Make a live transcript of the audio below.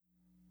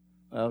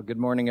Well, good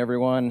morning,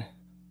 everyone.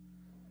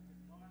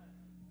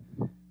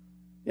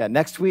 Yeah,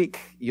 next week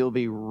you'll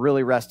be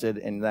really rested,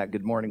 and that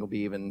good morning will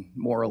be even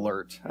more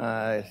alert.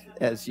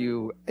 If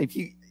you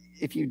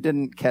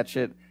didn't catch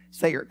it,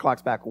 set your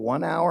clocks back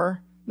 1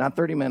 hour, not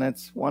 30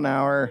 minutes, 1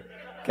 hour.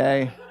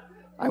 Okay,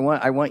 I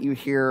want you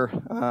here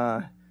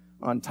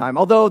on time.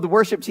 Although the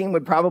worship team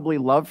would probably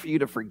love for you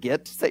to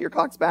forget to set your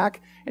clocks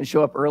back and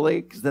show up early,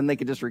 because then they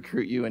could just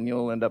recruit you and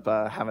you'll end up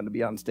having to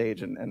be on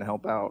stage and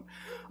help out.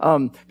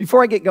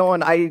 Before I get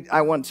going,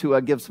 I want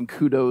to give some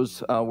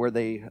kudos where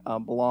they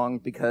belong,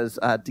 because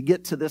to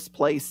get to this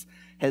place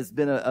has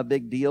been a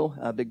big deal,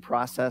 a big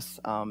process.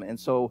 And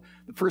so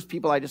the first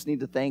people I just need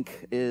to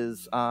thank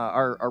is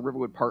our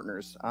Riverwood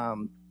partners.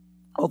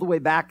 All the way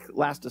back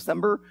last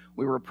December,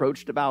 we were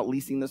approached about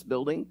leasing this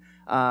building.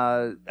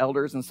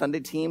 Elders and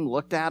Sunday team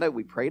looked at it.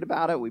 We prayed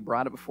about it. We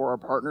brought it before our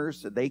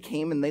partners. They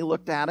came and they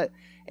looked at it.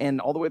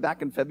 And all the way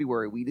back in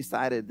February, we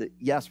decided that,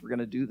 yes, we're going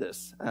to do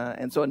this.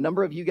 And so a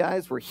number of you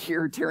guys were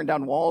here tearing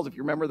down walls. If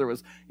you remember, there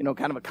was,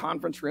 kind of a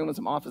conference room and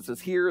some offices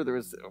here. There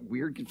was a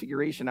weird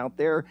configuration out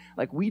there.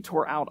 Like, we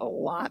tore out a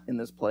lot in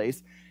this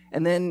place.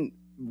 And then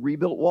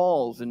rebuilt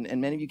walls, and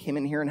many of you came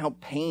in here and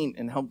helped paint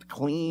and helped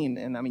clean,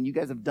 and I mean, you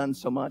guys have done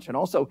so much. And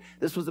also,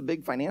 this was a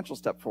big financial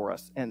step for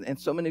us, and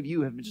so many of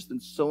you have just been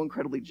so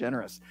incredibly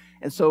generous.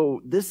 And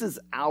so this is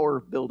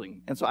our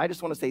building, and so I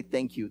just want to say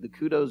thank you. The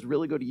kudos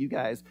really go to you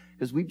guys,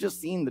 because we've just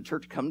seen the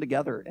church come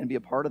together and be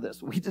a part of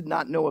this. We did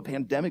not know a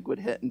pandemic would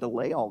hit and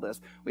delay all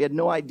this. We had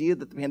no idea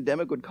that the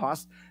pandemic would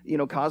cause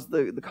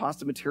the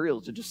cost of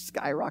materials to just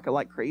skyrocket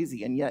like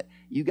crazy, and yet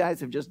you guys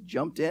have just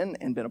jumped in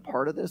and been a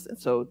part of this, and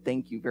so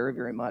thank you very,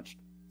 very much.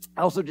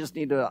 I also just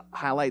need to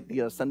highlight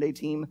the Sunday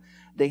team.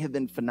 They have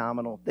been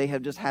phenomenal. They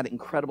have just had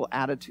incredible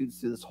attitudes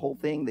through this whole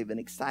thing. They've been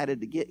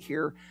excited to get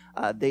here.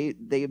 They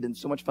have been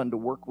so much fun to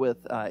work with.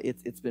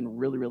 It's been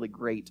really, really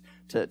great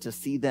to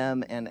see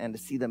them and to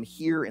see them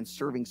here and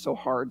serving so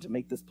hard to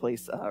make this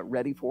place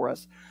ready for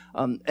us.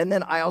 And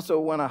then I also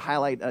want to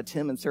highlight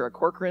Tim and Sarah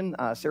Corcoran.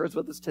 Sarah's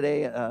with us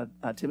today.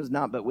 Tim is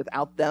not, but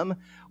without them,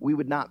 we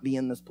would not be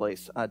in this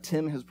place.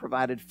 Tim has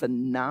provided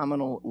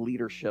phenomenal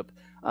leadership.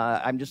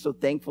 I'm just so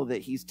thankful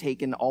that he's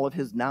taken all of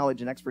his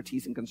knowledge and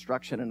expertise in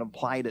construction and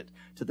applied it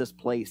to this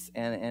place,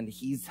 and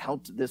he's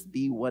helped this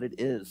be what it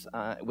is.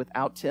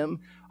 Without Tim,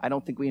 I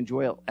don't think we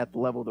enjoy it at the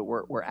level that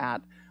we're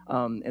at.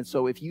 And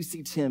so if you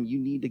see Tim, you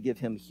need to give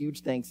him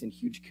huge thanks and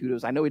huge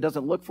kudos. I know he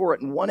doesn't look for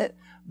it and want it,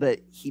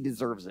 but he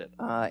deserves it.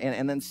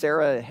 And then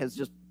Sarah has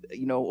just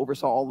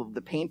oversaw all of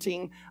the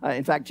painting.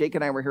 In fact, Jake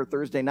and I were here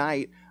Thursday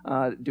night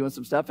doing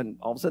some stuff, and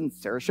all of a sudden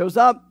Sarah shows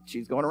up.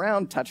 She's going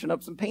around touching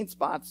up some paint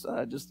spots.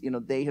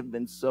 They have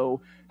been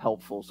so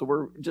helpful. So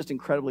we're just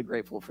incredibly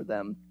grateful for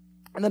them.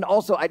 And then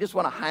also, I just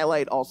want to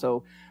highlight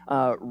also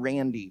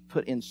Randy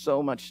put in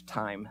so much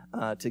time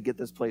to get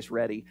this place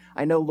ready.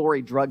 I know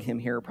Lori drug him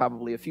here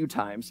probably a few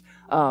times,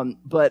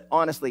 but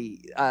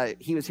honestly,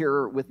 he was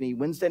here with me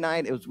Wednesday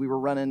night. We were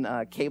running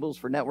cables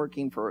for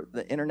networking for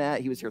the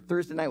internet. He was here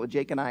Thursday night with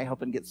Jake and I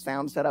helping get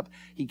sound set up.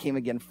 He came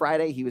again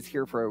Friday. He was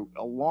here for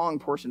a long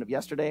portion of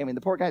yesterday. I mean,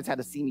 the poor guy's had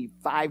to see me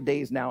 5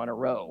 days now in a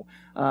row.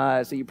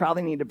 So you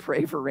probably need to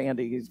pray for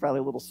Randy. He's probably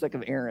a little sick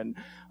of Aaron,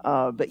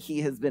 but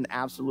he has been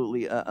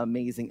absolutely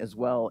amazing as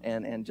well,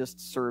 and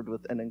just served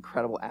with an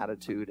incredible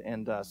attitude.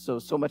 And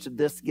so much of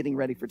this getting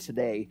ready for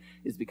today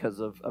is because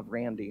of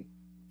Randy.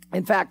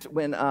 In fact,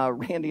 when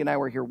Randy and I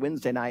were here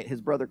Wednesday night, his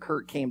brother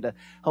Kurt came to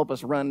help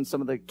us run some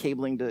of the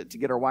cabling to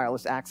get our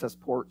wireless access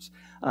points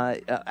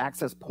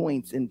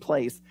in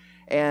place.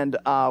 And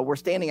we're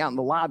standing out in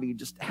the lobby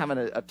just having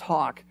a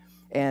talk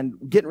and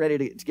getting ready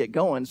to get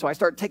going. So I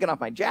start taking off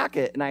my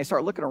jacket and I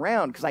start looking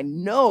around, because I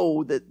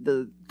know that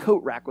the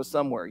coat rack was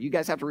somewhere. You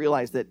guys have to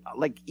realize that,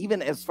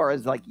 even as far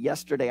as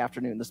yesterday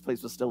afternoon, this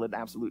place was still an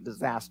absolute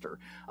disaster.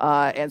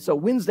 And so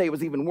Wednesday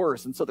was even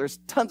worse. And so there's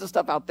tons of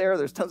stuff out there.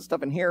 There's tons of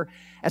stuff in here.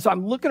 And so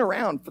I'm looking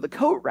around for the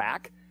coat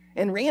rack,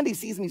 and Randy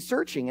sees me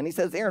searching and he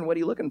says, "Aaron, what are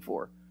you looking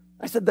for?"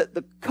 I said,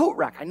 the coat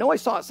rack. I know I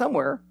saw it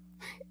somewhere.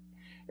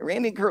 And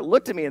Randy and Kurt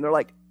looked at me and they're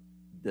like,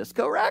 "This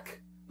coat rack?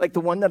 Like the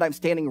one that I'm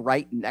standing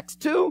right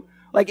next to?"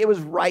 It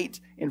was right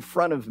in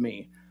front of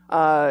me.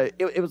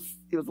 It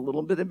was a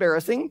little bit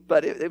embarrassing,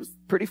 but it was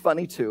pretty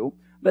funny too.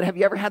 But have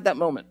you ever had that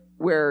moment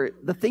where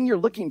the thing you're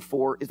looking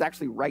for is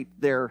actually right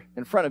there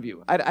in front of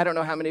you? I don't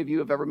know how many of you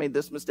have ever made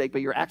this mistake, but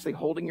you're actually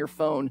holding your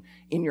phone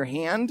in your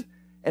hand,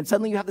 and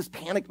suddenly you have this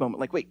panic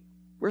moment. Wait,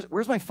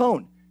 where's my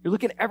phone? You're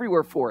looking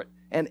everywhere for it,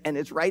 and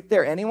it's right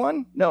there.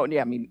 Anyone? No,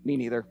 yeah, me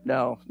neither.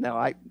 No,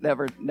 I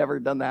never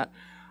done that.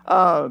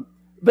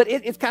 But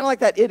it's kind of like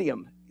that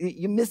idiom.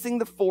 You're missing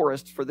the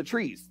forest for the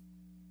trees.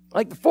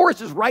 The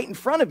forest is right in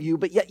front of you,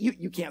 but yet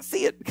you can't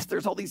see it because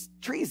there's all these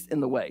trees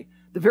in the way.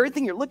 The very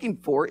thing you're looking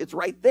for, it's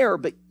right there,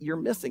 but you're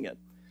missing it.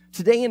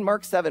 Today in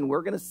Mark 7,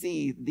 we're going to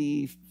see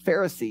the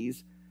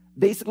Pharisees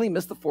basically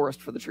miss the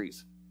forest for the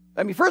trees.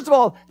 I mean, first of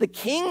all, the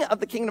king of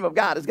the kingdom of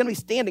God is going to be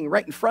standing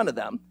right in front of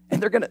them,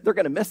 and they're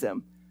going to miss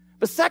him.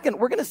 But second,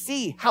 we're going to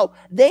see how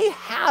they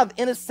have,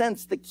 in a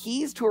sense, the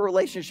keys to a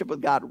relationship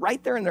with God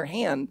right there in their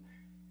hand,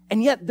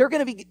 And yet they're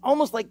going to be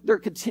almost like they're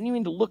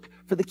continuing to look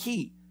for the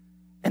key.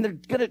 And they're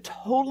going to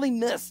totally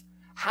miss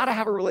how to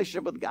have a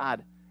relationship with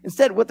God.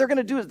 Instead, what they're going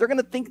to do is they're going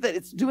to think that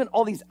it's doing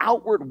all these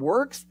outward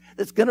works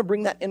that's going to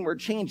bring that inward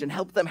change and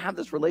help them have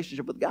this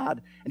relationship with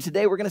God. And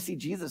today we're going to see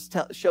Jesus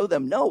show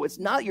them, no, it's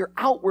not your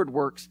outward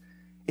works.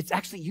 It's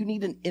actually you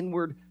need an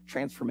inward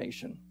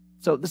transformation.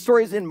 So the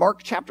story is in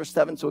Mark chapter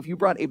 7. So if you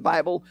brought a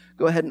Bible,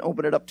 go ahead and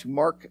open it up to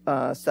Mark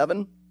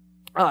 7.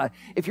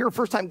 If you're a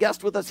first-time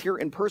guest with us here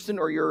in person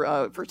or you're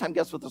a first-time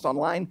guest with us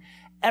online,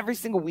 every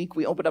single week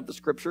we open up the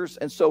scriptures.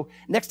 And so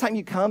next time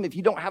you come, if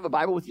you don't have a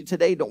Bible with you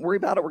today, don't worry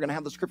about it. We're going to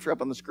have the scripture up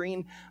on the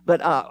screen.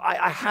 But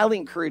I highly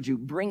encourage you,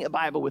 bring a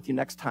Bible with you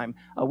next time.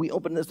 We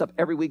open this up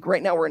every week.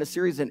 Right now we're in a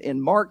series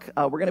in Mark.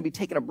 We're going to be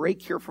taking a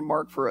break here from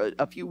Mark for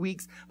a few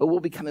weeks, but we'll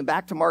be coming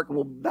back to Mark and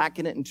we'll be back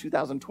in it in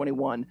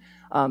 2021.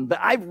 But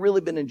I've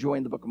really been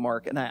enjoying the book of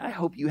Mark, and I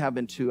hope you have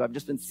been too. I've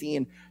just been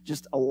seeing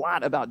just a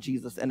lot about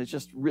Jesus, and it's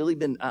just really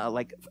been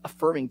like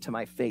affirming to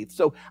my faith.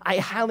 So I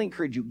highly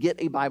encourage you,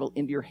 get a Bible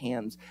into your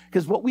hands,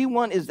 because what we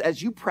want is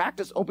as you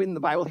practice opening the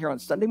Bible here on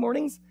Sunday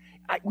mornings,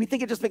 we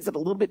think it just makes it a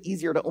little bit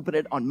easier to open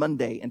it on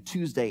Monday and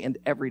Tuesday and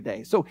every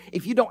day. So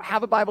if you don't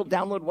have a Bible,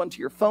 download one to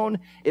your phone.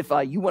 If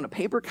you want a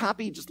paper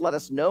copy, just let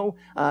us know.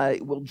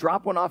 We'll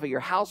drop one off at your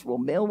house. We'll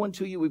mail one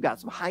to you. We've got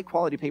some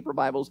high-quality paper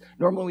Bibles.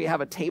 Normally we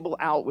have a table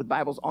out with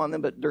Bibles on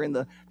them, but during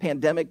the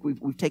pandemic,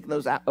 we've taken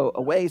those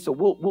away. So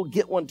we'll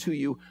get one to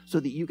you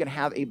so that you can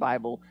have a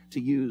Bible to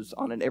use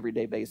on an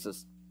everyday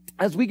basis.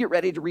 As we get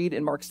ready to read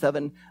in Mark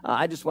 7,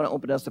 I just want to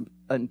open us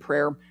in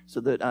prayer so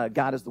that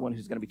God is the one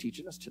who's going to be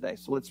teaching us today.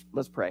 So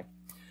let's pray.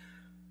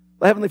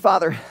 Well, Heavenly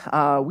Father,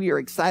 we are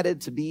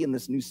excited to be in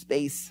this new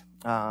space.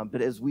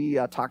 But as we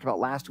talked about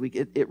last week,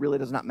 it really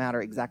does not matter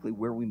exactly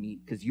where we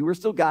meet, because you are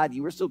still God,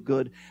 you are still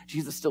good.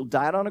 Jesus still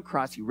died on a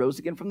cross, he rose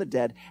again from the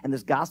dead, and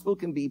this gospel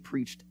can be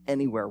preached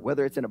anywhere,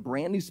 whether it's in a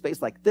brand new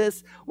space like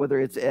this, whether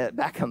it's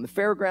back on the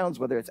fairgrounds,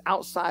 whether it's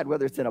outside,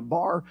 whether it's in a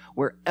bar,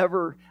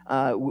 wherever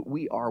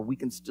we are, we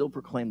can still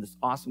proclaim this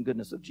awesome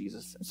goodness of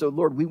Jesus. So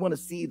Lord, we want to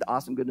see the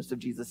awesome goodness of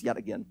Jesus yet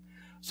again.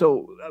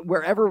 So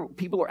wherever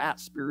people are at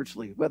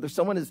spiritually, whether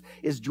someone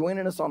is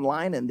joining us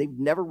online and they've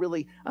never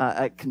really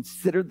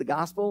considered the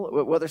gospel,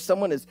 whether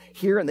someone is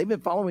here and they've been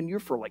following you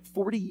for like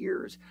 40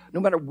 years, no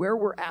matter where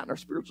we're at in our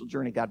spiritual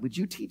journey, God, would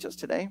you teach us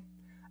today?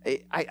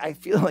 I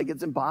feel like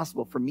it's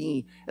impossible for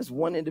me as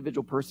one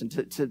individual person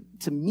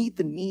to meet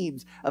the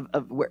needs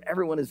of where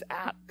everyone is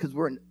at, because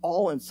we're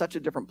all in such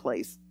a different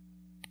place.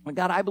 But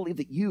God, I believe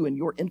that you and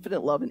your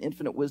infinite love and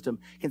infinite wisdom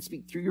can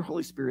speak through your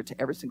Holy Spirit to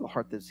every single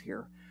heart that's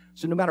here.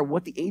 So no matter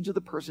what the age of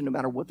the person, no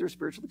matter what their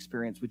spiritual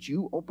experience, would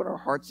you open our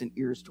hearts and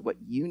ears to what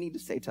you need to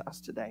say to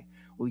us today?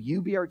 Will you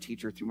be our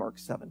teacher through Mark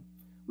 7?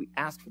 We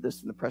ask for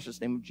this in the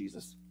precious name of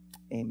Jesus.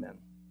 Amen.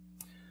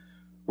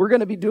 We're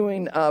going to be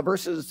doing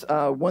verses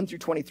 1 through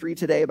 23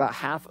 today, about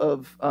half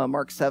of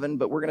Mark 7,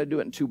 but we're going to do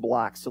it in two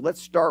blocks. So let's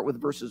start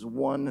with verses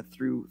 1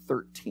 through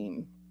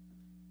 13.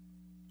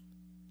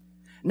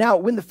 Now,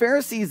 when the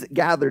Pharisees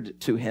gathered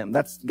to him,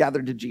 that's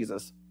gathered to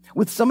Jesus,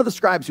 with some of the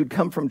scribes who'd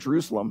come from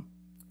Jerusalem,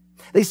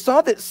 they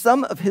saw that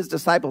some of his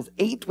disciples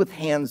ate with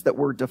hands that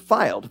were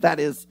defiled, that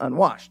is,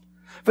 unwashed.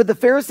 For the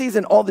Pharisees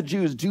and all the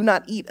Jews do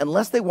not eat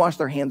unless they wash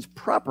their hands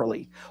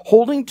properly,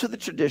 holding to the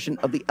tradition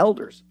of the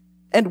elders.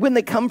 And when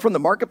they come from the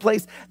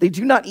marketplace, they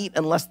do not eat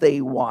unless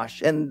they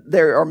wash. And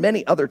there are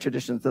many other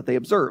traditions that they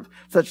observe,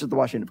 such as the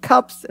washing of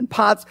cups and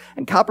pots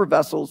and copper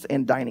vessels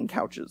and dining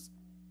couches.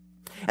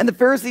 And the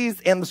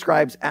Pharisees and the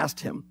scribes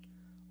asked him,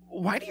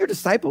 "Why do your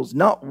disciples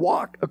not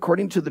walk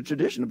according to the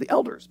tradition of the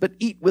elders, but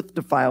eat with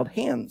defiled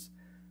hands?"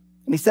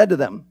 And he said to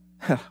them,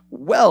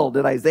 "Well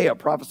did Isaiah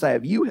prophesy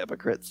of you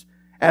hypocrites,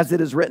 as it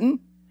is written,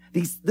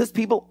 this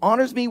people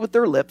honors me with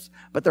their lips,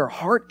 but their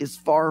heart is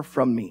far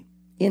from me.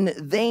 In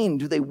vain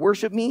do they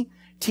worship me,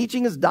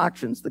 teaching as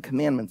doctrines the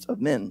commandments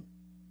of men.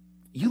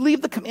 You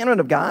leave the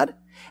commandment of God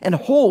and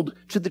hold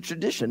to the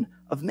tradition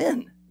of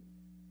men."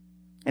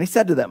 And he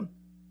said to them,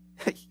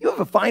 "You have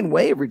a fine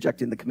way of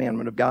rejecting the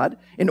commandment of God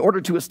in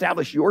order to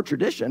establish your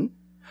tradition.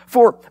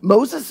 For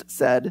Moses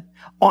said,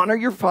 'Honor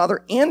your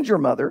father and your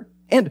mother,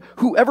 and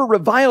whoever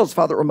reviles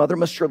father or mother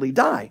must surely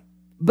die.'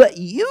 But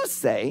you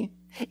say,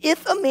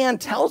 'If a man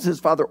tells his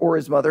father or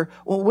his mother,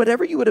 well,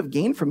 whatever you would have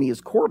gained from me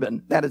is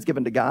Corban, that is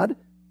given to God,'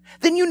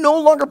 then you no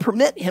longer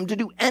permit him to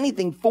do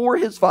anything for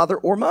his father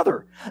or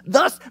mother,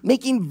 thus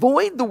making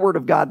void the word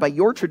of God by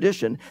your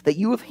tradition that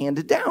you have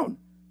handed down.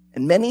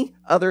 And many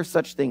other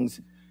such things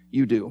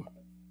you do."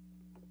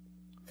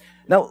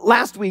 Now,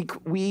 last week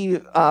we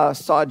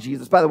saw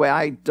Jesus. By the way,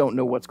 I don't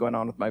know what's going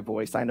on with my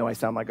voice. I know I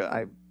sound like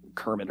a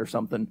Kermit or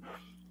something.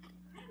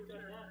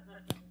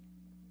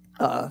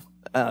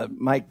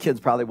 My kids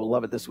probably will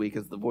love it this week,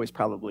 as the voice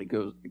probably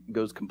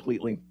goes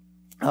completely.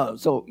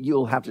 So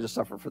you'll have to just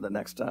suffer for the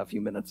next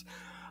few minutes.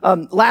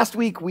 Last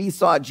week we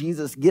saw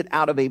Jesus get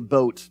out of a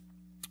boat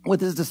with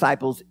his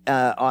disciples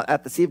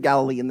at the Sea of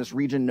Galilee in this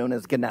region known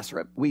as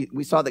Gennesaret.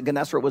 We saw that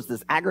Gennesaret was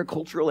this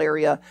agricultural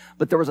area,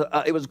 but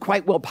it was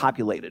quite well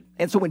populated.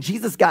 And so when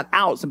Jesus got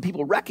out, some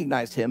people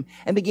recognized him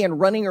and began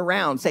running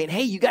around saying,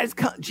 hey, you guys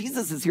come.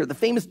 Jesus is here. The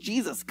famous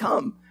Jesus,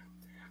 come.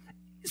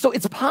 So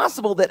it's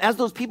possible that as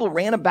those people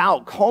ran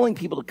about calling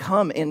people to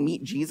come and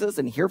meet Jesus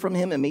and hear from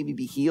him and maybe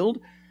be healed,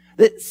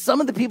 that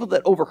some of the people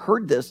that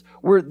overheard this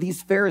were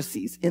these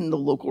Pharisees in the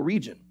local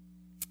region.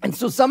 And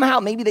so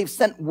somehow maybe they've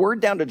sent word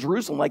down to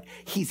Jerusalem like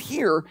he's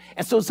here.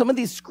 And so some of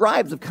these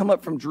scribes have come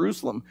up from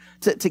Jerusalem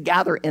to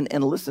gather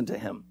and listen to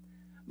him.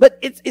 But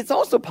it's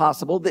also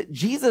possible that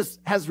Jesus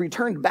has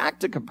returned back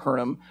to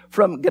Capernaum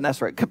from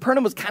Gennesaret.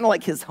 Capernaum was kind of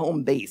like his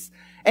home base.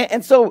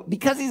 And so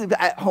because he's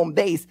at home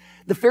base,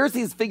 the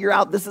Pharisees figure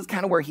out this is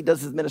kind of where he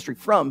does his ministry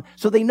from.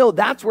 So they know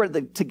that's where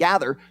to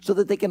gather so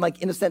that they can,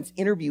 like, in a sense,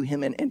 interview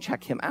him and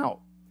check him out.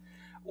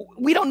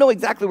 We don't know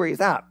exactly where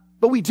he's at,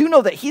 but we do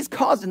know that he's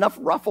caused enough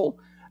ruffle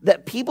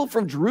that people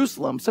from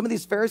Jerusalem, some of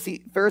these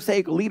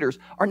Pharisaical leaders,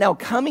 are now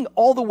coming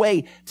all the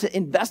way to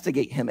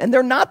investigate him. And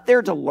they're not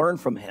there to learn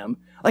from him.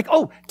 Like,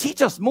 oh,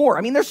 teach us more.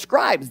 I mean, they're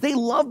scribes. They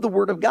love the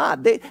word of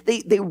God.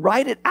 They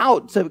write it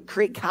out to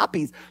create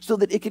copies so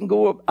that it can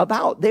go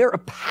about. They're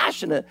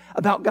passionate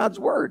about God's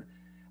word.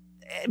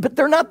 But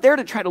they're not there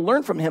to try to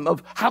learn from him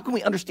of how can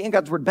we understand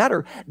God's word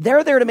better.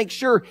 They're there to make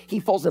sure he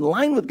falls in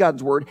line with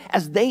God's word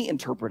as they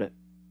interpret it.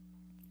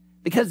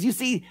 Because you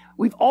see,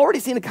 we've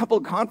already seen a couple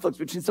of conflicts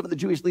between some of the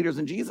Jewish leaders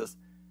and Jesus.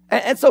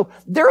 And so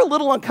they're a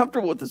little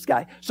uncomfortable with this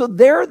guy. So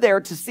they're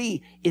there to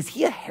see, is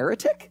he a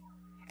heretic?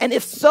 And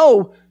if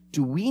so,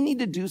 do we need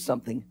to do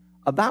something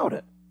about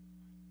it?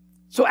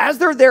 So as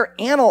they're there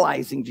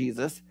analyzing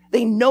Jesus,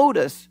 they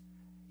notice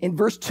in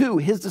verse 2,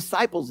 his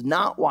disciples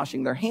not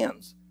washing their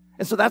hands.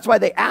 And so that's why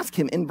they ask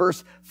him in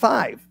verse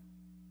 5,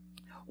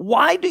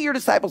 why do your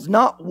disciples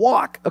not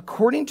walk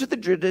according to the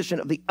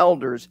tradition of the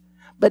elders,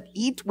 but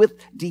eat with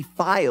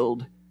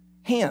defiled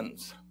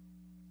hands?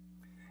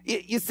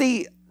 You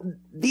see,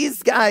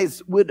 these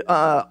guys would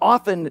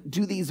often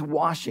do these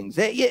washings.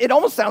 It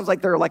almost sounds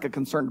like they're like a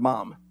concerned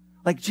mom.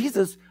 Like,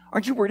 Jesus,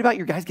 aren't you worried about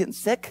your guys getting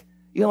sick?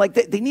 You know, like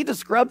they need to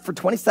scrub for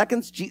 20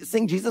 seconds,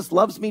 sing Jesus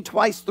loves me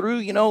twice through,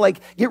 you know,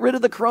 like get rid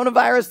of the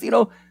coronavirus, you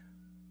know.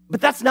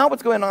 But that's not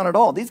what's going on at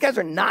all. These guys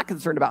are not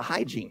concerned about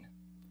hygiene.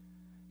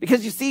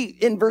 Because you see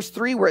in verse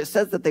 3 where it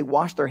says that they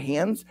wash their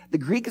hands, the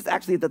Greek is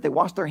actually that they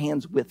wash their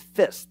hands with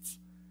fists.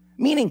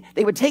 Meaning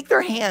they would take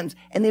their hands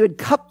and they would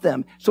cup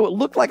them so it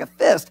looked like a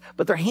fist,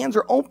 but their hands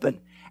are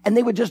open. And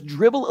they would just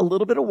dribble a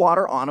little bit of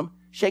water on them,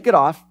 shake it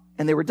off,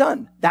 and they were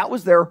done. That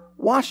was their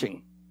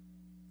washing.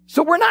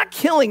 So we're not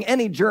killing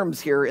any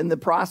germs here in the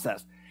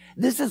process.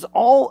 This is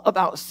all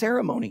about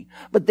ceremony.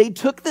 But they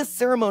took this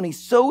ceremony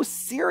so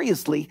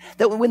seriously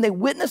that when they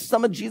witnessed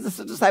some of Jesus'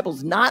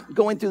 disciples not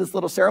going through this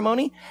little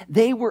ceremony,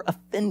 they were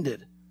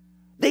offended.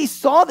 They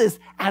saw this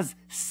as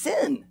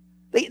sin.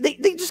 They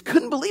just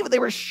couldn't believe it. They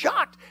were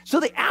shocked. So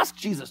they asked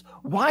Jesus,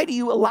 why do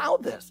you allow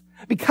this?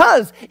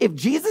 Because if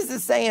Jesus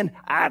is saying,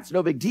 it's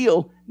no big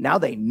deal, now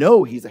they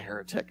know he's a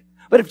heretic.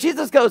 But if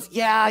Jesus goes,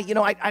 yeah, you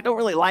know, I don't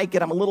really like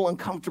it. I'm a little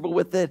uncomfortable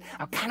with it.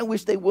 I kind of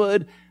wish they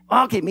would.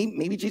 Okay,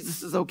 maybe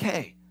Jesus is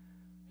okay.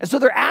 And so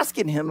they're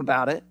asking him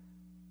about it.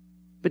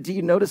 But do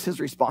you notice his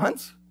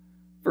response?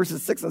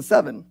 Verses 6 and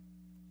 7.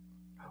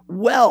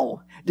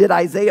 Well, did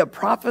Isaiah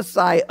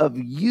prophesy of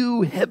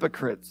you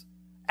hypocrites,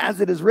 as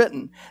it is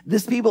written,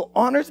 this people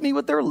honors me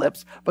with their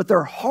lips, but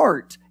their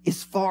heart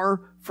is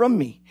far from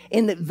me.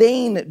 In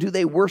vain do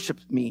they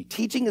worship me,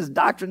 teaching as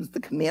doctrines the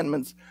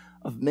commandments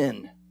of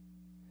men.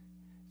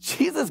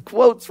 Jesus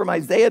quotes from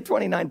Isaiah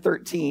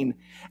 29:13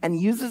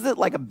 and uses it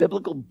like a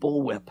biblical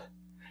bullwhip.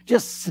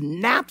 Just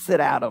snaps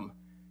it at him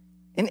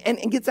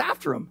and gets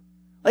after him.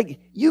 Like,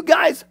 you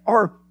guys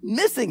are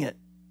missing it.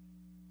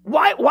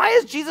 Why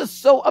is Jesus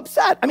so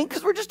upset? I mean,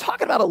 because we're just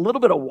talking about a little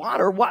bit of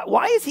water.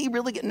 Why is he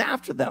really getting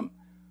after them?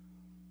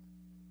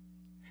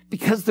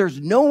 Because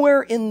there's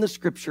nowhere in the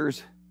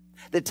scriptures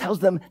that tells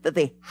them that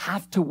they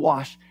have to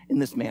wash in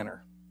this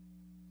manner.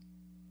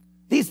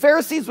 These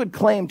Pharisees would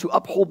claim to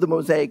uphold the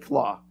Mosaic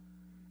law.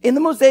 In the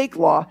Mosaic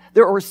law,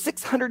 there were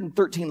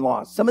 613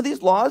 laws. Some of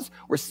these laws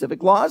were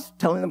civic laws,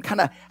 telling them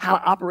kind of how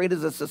to operate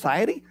as a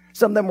society.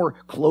 Some of them were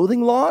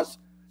clothing laws.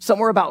 Some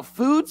were about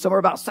food. Some were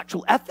about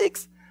sexual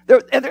ethics.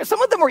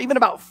 Some of them were even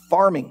about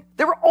farming.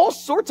 There were all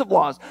sorts of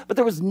laws, but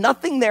there was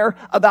nothing there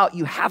about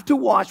you have to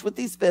wash with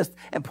these fists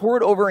and pour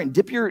it over and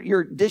dip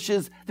your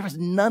dishes. There was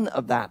none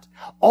of that.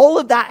 All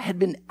of that had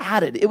been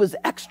added. It was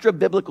extra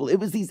biblical. It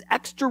was these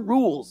extra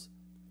rules.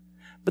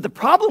 But the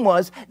problem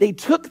was they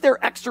took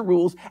their extra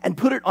rules and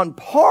put it on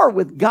par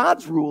with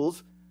God's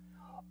rules,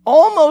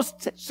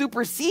 almost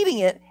superseding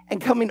it and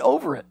coming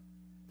over it.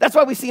 That's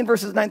why we see in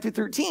verses 9 through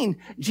 13,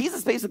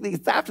 Jesus basically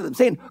gets after them,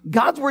 saying,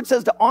 God's word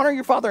says to honor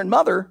your father and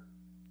mother,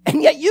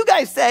 and yet you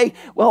guys say,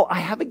 well, I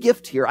have a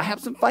gift here. I have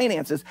some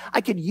finances.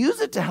 I could use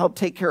it to help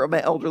take care of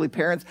my elderly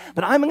parents,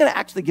 but I'm going to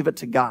actually give it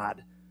to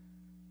God.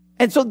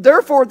 And so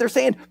therefore they're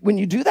saying, when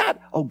you do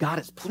that, oh, God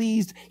is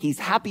pleased. He's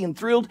happy and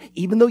thrilled,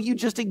 even though you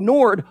just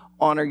ignored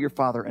honor your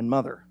father and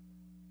mother.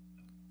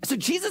 So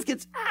Jesus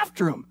gets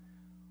after him.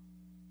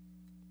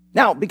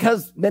 Now,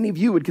 because many of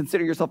you would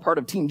consider yourself part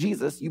of Team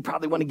Jesus, you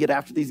probably want to get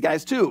after these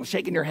guys too,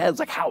 shaking your heads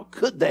like, how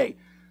could they?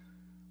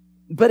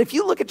 But if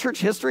you look at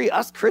church history,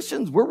 us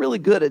Christians, we're really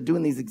good at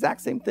doing these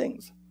exact same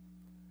things.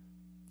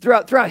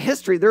 Throughout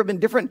history, there have been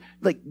different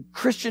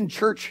Christian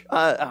church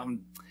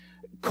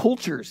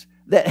cultures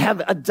that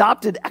have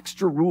adopted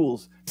extra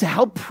rules to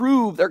help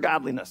prove their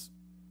godliness.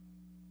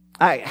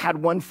 I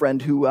had one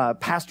friend who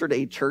pastored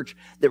a church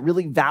that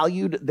really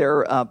valued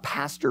their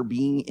pastor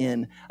being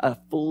in a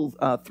full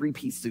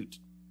three-piece suit.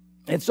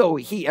 And so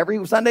he,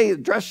 every Sunday,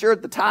 dress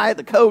shirt, the tie,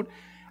 the coat,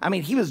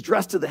 he was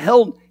dressed to the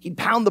hilt. He'd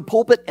pound the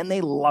pulpit, and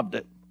they loved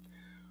it.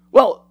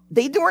 Well,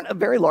 they weren't a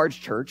very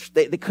large church.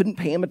 They couldn't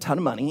pay him a ton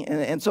of money.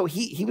 And so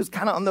he was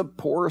kind of on the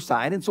poorer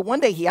side. And so one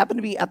day he happened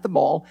to be at the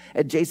mall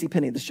at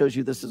JCPenney. This shows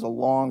you this is a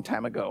long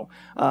time ago.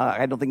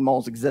 I don't think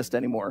malls exist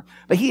anymore.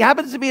 But he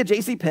happens to be at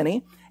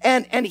JCPenney,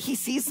 and he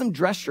sees some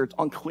dress shirts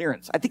on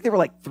clearance. I think they were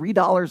like $3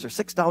 or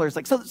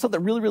 $6,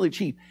 something really, really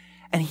cheap.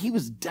 And he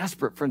was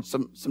desperate for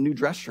some new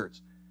dress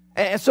shirts.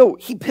 And so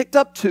he picked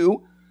up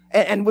two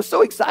and was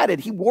so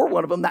excited, he wore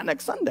one of them that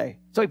next Sunday.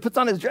 So he puts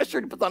on his dress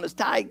shirt, he puts on his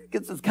tie,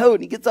 gets his coat,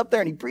 and he gets up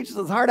there and he preaches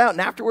his heart out. And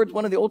afterwards,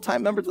 one of the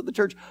old-time members of the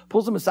church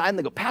pulls him aside and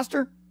they go,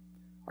 Pastor,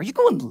 are you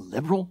going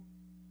liberal?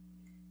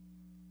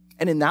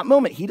 And in that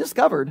moment, he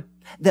discovered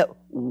that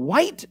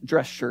white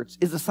dress shirts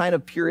is a sign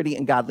of purity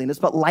and godliness,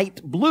 but light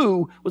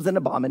blue was an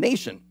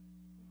abomination.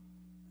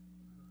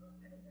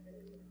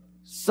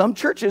 Some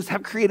churches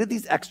have created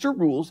these extra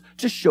rules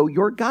to show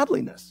your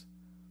godliness.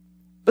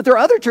 But there are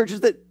other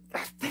churches that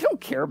they don't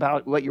care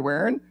about what you're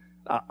wearing,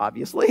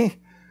 obviously.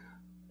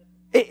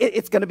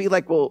 It's going to be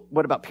like, well,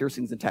 what about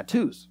piercings and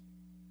tattoos?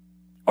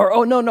 Or,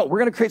 oh, no, we're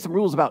going to create some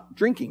rules about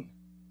drinking.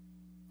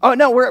 Oh,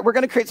 no, we're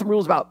going to create some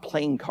rules about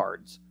playing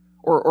cards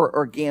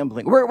or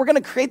gambling. We're going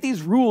to create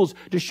these rules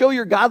to show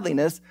your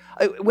godliness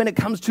when it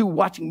comes to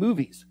watching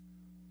movies.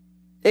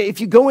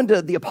 If you go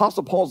into the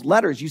Apostle Paul's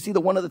letters, you see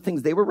that one of the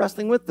things they were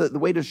wrestling with, the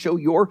way to show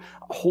your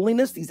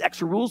holiness, these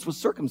extra rules, was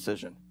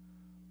circumcision.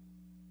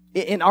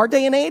 In our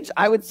day and age,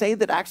 I would say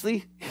that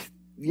actually,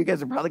 you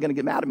guys are probably going to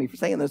get mad at me for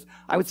saying this,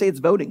 I would say it's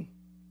voting.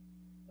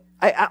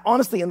 I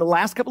honestly, in the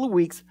last couple of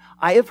weeks,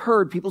 I have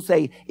heard people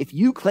say, if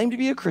you claim to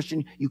be a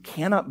Christian, you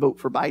cannot vote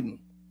for Biden.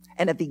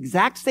 And at the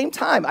exact same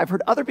time, I've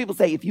heard other people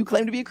say, if you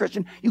claim to be a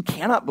Christian, you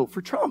cannot vote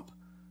for Trump.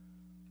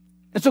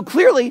 And so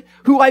clearly,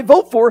 who I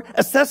vote for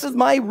assesses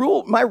my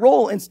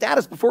role and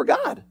status before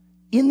God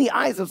in the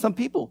eyes of some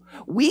people.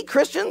 We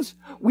Christians,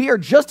 we are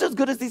just as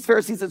good as these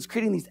Pharisees at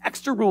creating these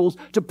extra rules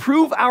to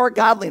prove our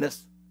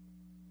godliness.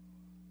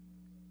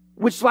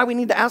 Which is why we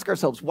need to ask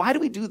ourselves, why do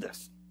we do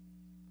this?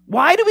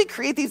 Why do we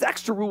create these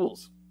extra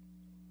rules?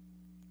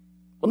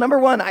 Well, number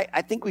one,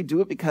 I think we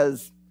do it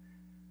because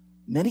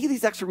many of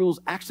these extra rules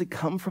actually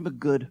come from a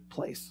good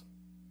place.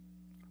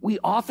 We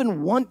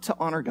often want to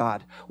honor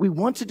God. We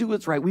want to do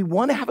what's right. We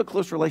want to have a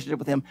close relationship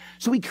with him.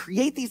 So we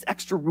create these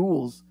extra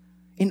rules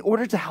in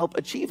order to help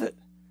achieve it.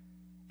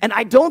 And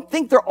I don't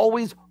think they're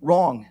always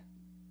wrong.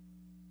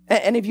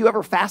 And have you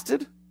ever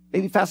fasted?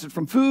 Maybe fasted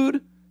from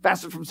food,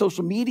 fasted from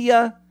social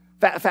media,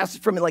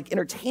 fasted from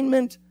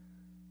entertainment?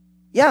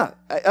 Yeah,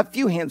 a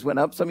few hands went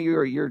up. Some of you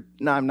are,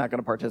 no, I'm not going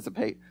to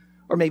participate.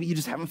 Or maybe you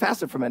just haven't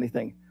fasted from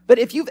anything. But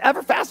if you've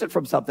ever fasted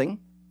from something,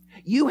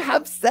 you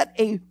have set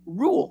a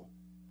rule.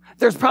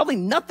 There's probably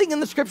nothing in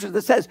the scriptures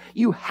that says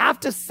you have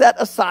to set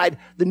aside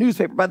the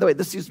newspaper. By the way,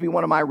 this used to be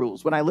one of my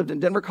rules. When I lived in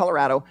Denver,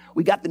 Colorado,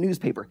 we got the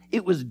newspaper.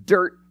 It was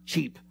dirt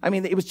cheap.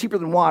 It was cheaper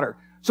than water.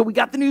 So we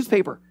got the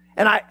newspaper.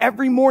 And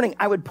every morning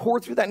I would pour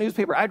through that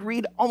newspaper. I'd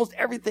read almost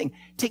everything.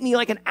 Take me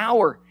like an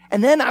hour.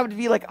 And then I would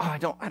be like, oh, I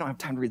don't have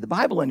time to read the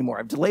Bible anymore.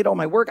 I've delayed all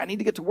my work. I need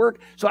to get to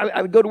work. So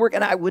I would go to work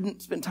and I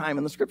wouldn't spend time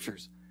in the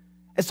scriptures.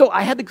 And so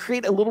I had to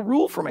create a little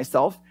rule for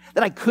myself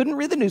that I couldn't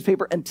read the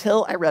newspaper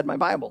until I read my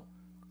Bible.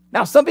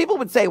 Now, some people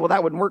would say, well,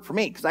 that wouldn't work for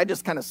me because I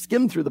just kind of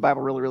skimmed through the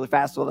Bible really, really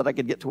fast so that I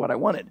could get to what I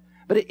wanted.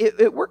 But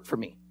it worked for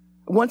me.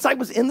 Once I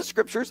was in the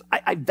scriptures,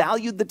 I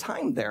valued the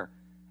time there.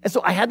 And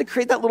so I had to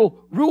create that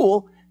little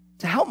rule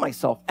to help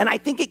myself. And I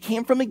think it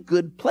came from a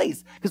good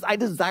place because I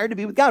desire to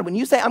be with God. When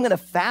you say I'm going to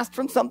fast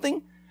from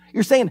something,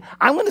 you're saying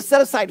I'm going to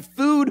set aside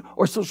food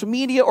or social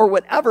media or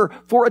whatever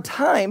for a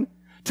time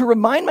to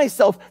remind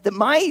myself that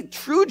my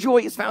true joy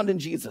is found in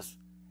Jesus.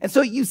 And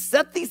so you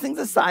set these things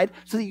aside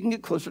so that you can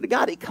get closer to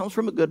God. It comes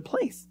from a good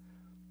place.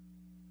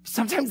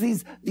 Sometimes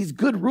these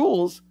good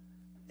rules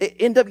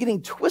end up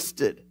getting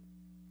twisted.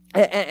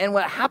 And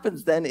what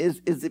happens then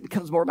is it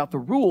becomes more about the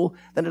rule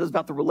than it is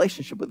about the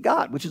relationship with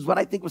God, which is what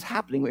I think was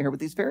happening here with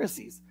these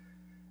Pharisees.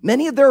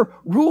 Many of their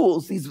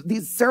rules,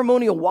 these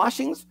ceremonial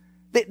washings,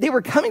 they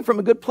were coming from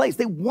a good place.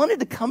 They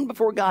wanted to come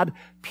before God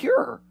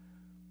pure.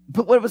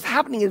 But what was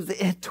happening is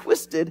it had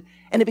twisted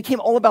and it became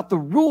all about the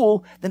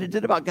rule than it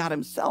did about God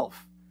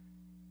himself.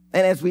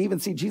 And as we even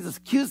see Jesus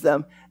accuse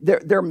them,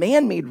 their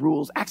man-made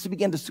rules actually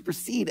began to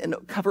supersede and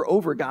cover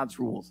over God's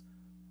rules.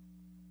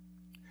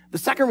 The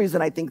second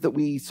reason I think that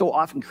we so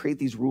often create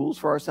these rules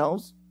for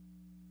ourselves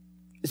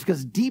is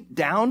because deep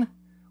down,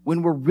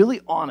 when we're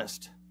really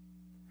honest,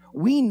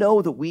 we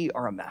know that we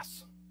are a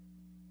mess.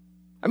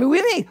 I mean,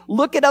 we may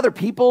look at other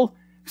people,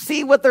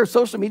 see what their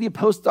social media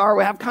posts are,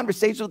 we have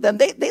conversations with them.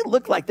 They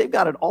look like they've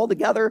got it all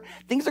together.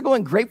 Things are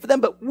going great for them,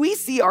 but we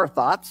see our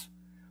thoughts.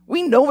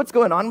 We know what's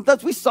going on with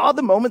us. We saw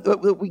the moment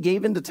that we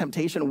gave into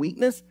temptation and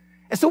weakness.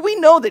 And so we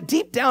know that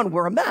deep down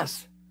we're a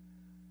mess.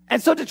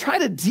 And so to try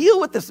to deal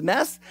with this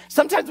mess,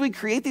 sometimes we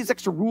create these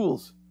extra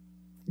rules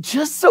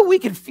just so we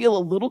can feel a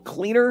little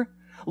cleaner,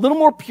 a little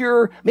more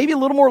pure, maybe a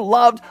little more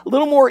loved, a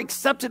little more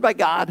accepted by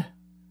God.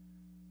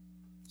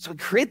 So we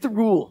create the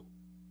rule.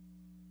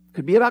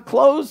 Could be about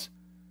clothes,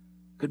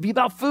 could be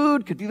about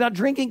food, could be about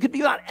drinking, could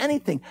be about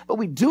anything. But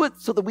we do it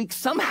so that we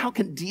somehow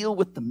can deal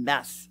with the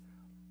mess.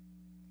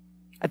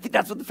 I think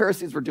that's what the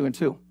Pharisees were doing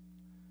too.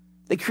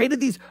 They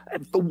created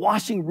the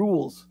washing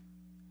rules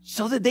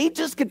so that they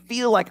just could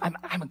feel like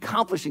I'm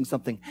accomplishing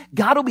something.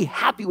 God will be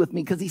happy with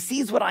me because he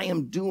sees what I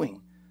am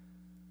doing.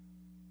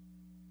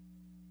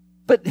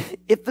 But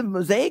if the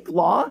Mosaic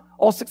law,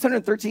 all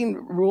 613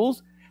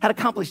 rules, had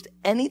accomplished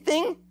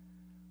anything,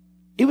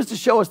 it was to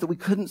show us that we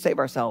couldn't save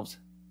ourselves.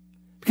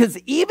 Because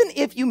even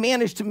if you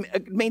managed to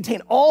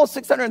maintain all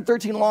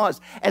 613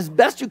 laws as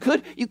best you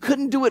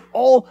couldn't do it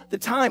all the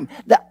time.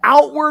 The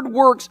outward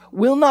works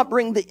will not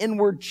bring the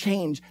inward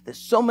change that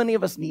so many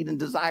of us need and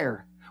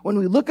desire. When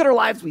we look at our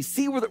lives, we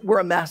see we're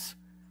a mess.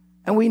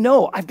 And we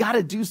know, I've got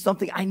to do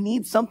something. I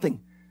need something.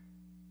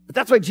 But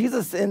that's why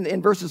Jesus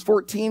in verses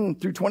 14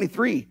 through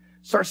 23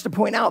 starts to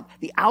point out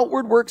the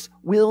outward works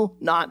will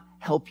not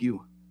help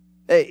you.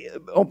 Hey,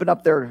 open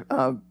up there.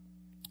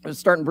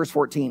 Start in verse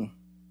 14.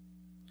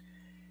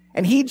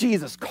 And he,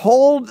 Jesus,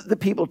 called the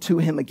people to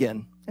him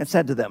again and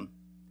said to them,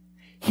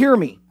 hear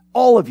me,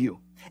 all of you,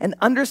 and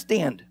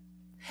understand.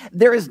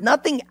 There is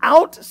nothing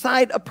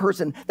outside a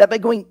person that by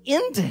going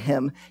into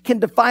him can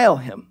defile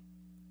him.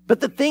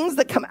 But the things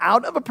that come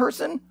out of a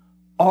person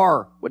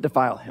are what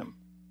defile him.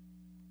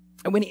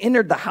 And when he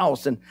entered the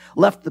house and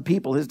left the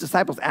people, his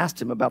disciples asked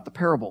him about the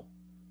parable.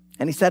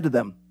 And he said to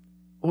them,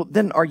 well,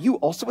 then are you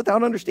also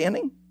without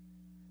understanding?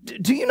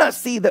 Do you not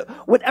see that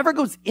whatever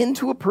goes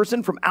into a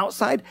person from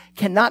outside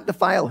cannot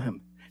defile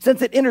him,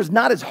 since it enters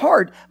not his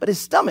heart, but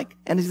his stomach,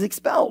 and is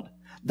expelled?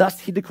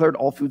 Thus he declared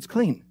all foods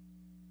clean.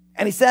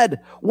 And he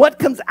said, what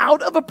comes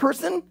out of a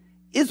person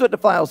is what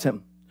defiles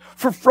him.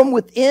 For from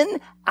within,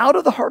 out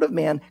of the heart of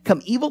man,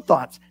 come evil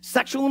thoughts,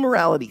 sexual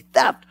immorality,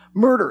 theft,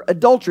 murder,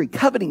 adultery,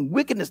 coveting,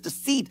 wickedness,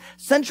 deceit,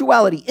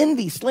 sensuality,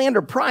 envy,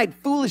 slander, pride,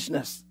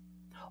 foolishness.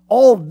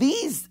 All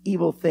these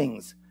evil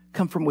things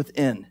come from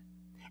within,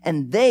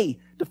 and they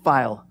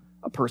defile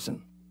a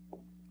person.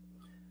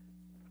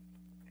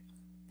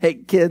 Hey,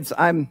 kids,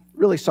 I'm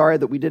really sorry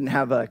that we didn't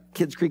have a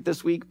Kids Creek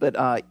this week,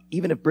 but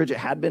even if Bridget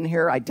had been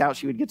here, I doubt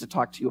she would get to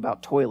talk to you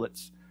about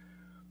toilets.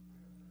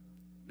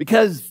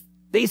 Because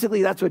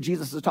basically that's what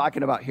Jesus is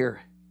talking about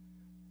here.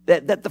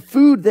 That the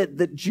food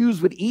that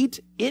Jews would eat,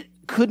 it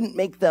couldn't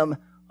make them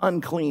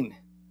unclean.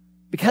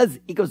 Because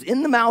it goes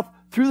in the mouth,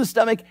 through the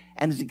stomach,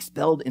 and is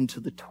expelled into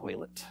the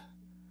toilet.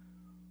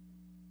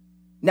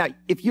 Now,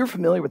 if you're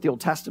familiar with the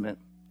Old Testament,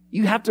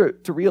 you have to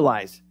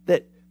realize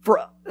that for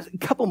a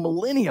couple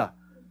millennia,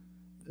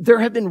 there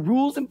have been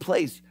rules in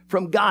place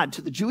from God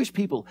to the Jewish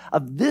people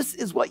of this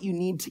is what you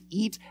need to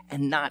eat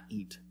and not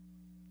eat.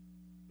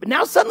 But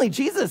now suddenly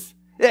Jesus,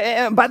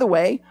 and by the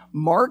way,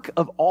 Mark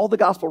of all the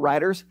gospel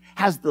writers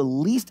has the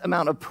least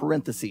amount of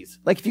parentheses.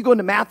 Like if you go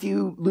into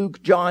Matthew,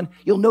 Luke, John,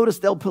 you'll notice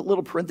they'll put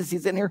little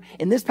parentheses in here.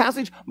 In this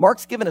passage,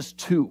 Mark's given us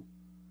 2.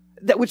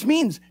 Which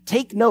means,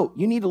 take note,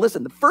 you need to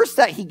listen. The first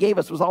set he gave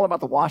us was all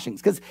about the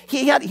washings because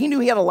he knew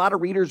he had a lot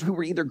of readers who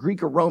were either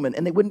Greek or Roman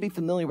and they wouldn't be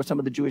familiar with some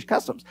of the Jewish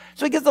customs.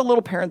 So he gives a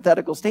little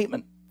parenthetical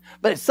statement.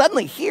 But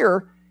suddenly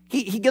here,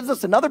 he gives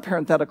us another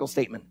parenthetical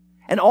statement.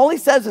 And all he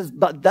says is,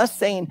 but thus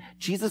saying,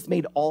 Jesus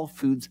made all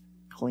foods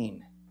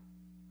clean.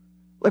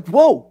 Like,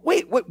 whoa,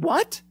 wait,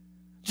 what?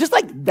 Just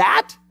like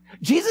that?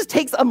 Jesus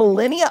takes a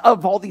millennia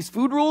of all these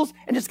food rules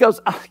and just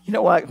goes, you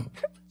know what?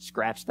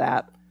 Scratch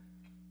that.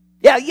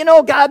 Yeah,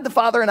 God the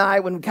Father and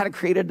I, when we kind of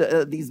created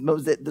this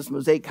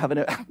Mosaic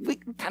covenant, we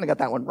kind of got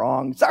that one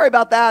wrong. Sorry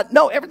about that.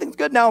 No, everything's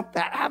good now.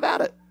 Have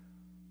at it.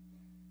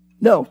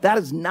 No, that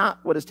is not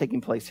what is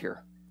taking place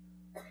here.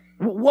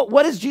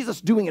 What is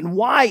Jesus doing and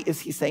why is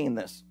he saying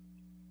this?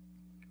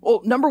 Well,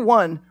 number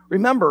one,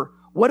 remember,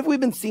 what have we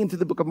been seeing through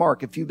the book of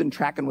Mark if you've been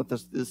tracking with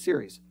this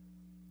series?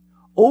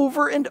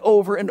 Over and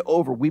over and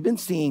over, we've been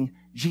seeing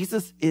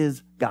Jesus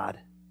is God.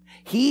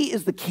 He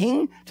is the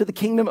king to the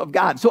kingdom of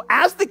God. So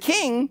as the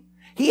king,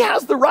 he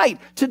has the right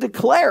to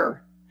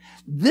declare,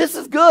 this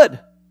is good.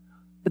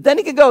 But then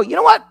he can go, you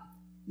know what?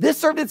 This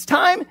served its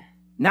time.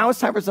 Now it's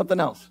time for something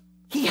else.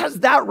 He has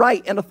that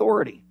right and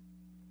authority.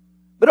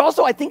 But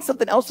also, I think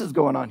something else is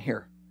going on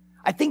here.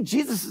 I think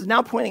Jesus is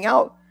now pointing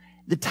out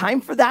the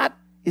time for that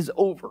is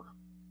over.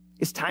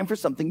 It's time for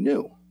something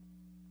new.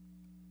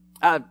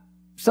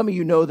 Some of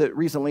you know that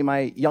recently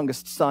my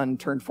youngest son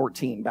turned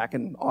 14 back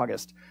in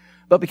August.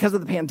 But because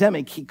of the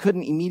pandemic, he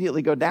couldn't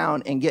immediately go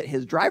down and get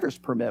his driver's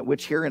permit,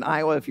 which here in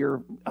Iowa, if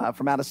you're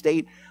from out of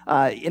state,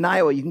 in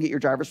Iowa, you can get your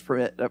driver's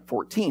permit at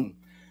 14.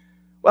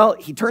 Well,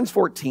 he turns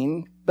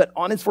 14, but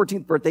on his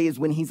 14th birthday is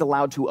when he's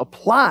allowed to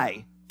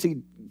apply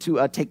to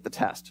take the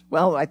test.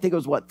 Well, I think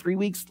it was, 3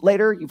 weeks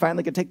later, you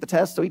finally could take the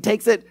test. So he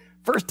takes it,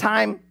 first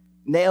time,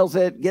 nails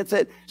it, gets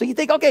it. So you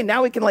think, okay,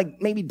 now we can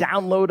maybe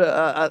download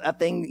a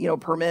thing,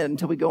 permit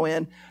until we go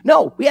in.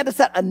 No, we had to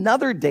set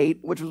another date,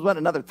 which was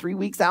another 3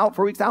 weeks out,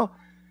 4 weeks out.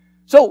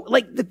 So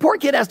the poor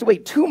kid has to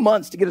wait 2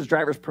 months to get his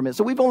driver's permit.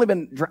 So we've only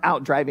been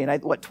out driving,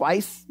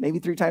 twice, maybe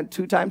 3 times,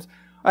 2 times.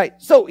 All right,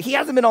 so he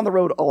hasn't been on the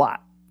road a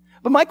lot.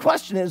 But my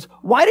question is,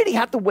 why did he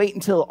have to wait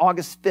until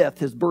August 5th,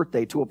 his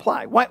birthday, to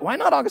apply? Why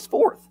not August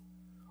 4th?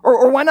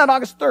 Or why not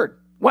August 3rd?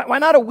 Why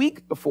not a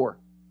week before?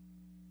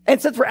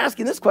 And since we're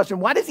asking this question,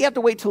 why does he have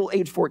to wait till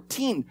age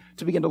 14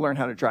 to begin to learn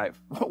how to drive?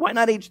 Why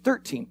not age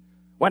 13?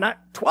 Why not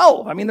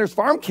 12? I mean, there's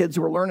farm kids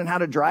who are learning how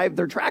to drive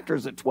their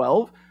tractors at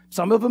 12.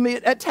 Some of them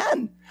at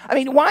 10. I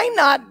mean, why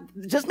not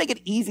just make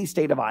it easy,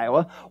 state of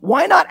Iowa?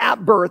 Why not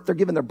at birth, they're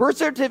given their birth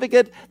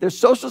certificate, their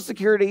social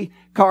security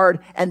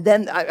card, and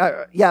then,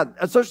 a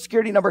social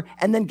security number,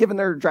 and then given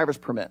their driver's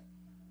permit?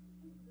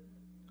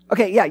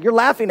 Okay, yeah, you're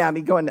laughing at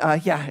me going,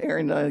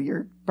 Aaron,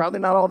 you're probably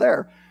not all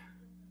there.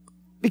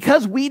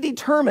 Because we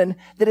determine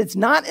that it's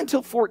not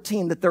until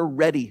 14 that they're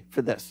ready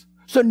for this.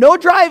 So no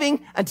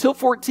driving until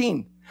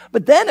 14.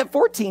 But then at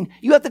 14,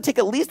 you have to take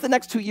at least the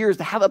next 2 years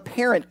to have a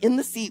parent in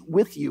the seat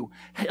with you,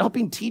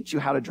 helping teach you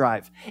how to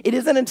drive. It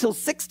isn't until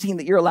 16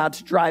 that you're allowed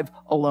to drive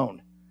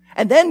alone.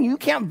 And then you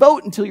can't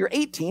vote until you're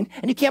 18,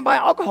 and you can't buy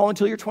alcohol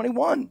until you're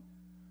 21.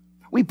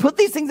 We put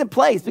these things in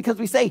place because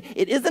we say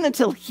it isn't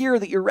until here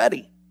that you're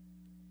ready.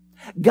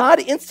 God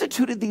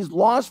instituted these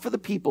laws for the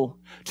people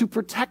to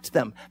protect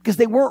them because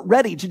they weren't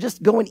ready to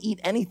just go and eat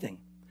anything.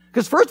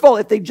 Because first of all,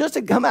 if they just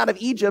had come out of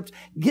Egypt,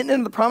 getting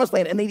into the promised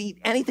land, and they'd eat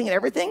anything and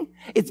everything,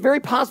 it's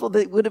very possible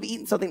they would have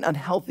eaten something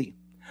unhealthy.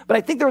 But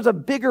I think there was a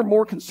bigger,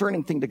 more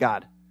concerning thing to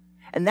God.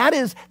 And that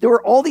is, there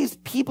were all these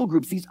people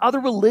groups, these other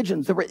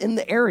religions that were in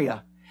the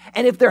area.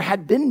 And if there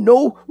had been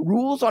no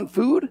rules on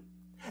food,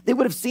 they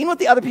would have seen what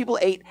the other people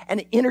ate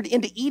and entered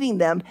into eating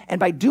them, and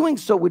by doing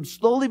so would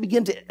slowly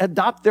begin to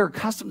adopt their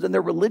customs and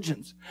their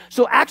religions.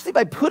 So actually,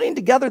 by putting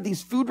together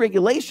these food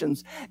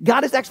regulations,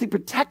 God is actually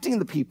protecting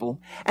the people,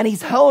 and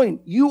he's telling,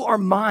 you are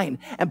mine.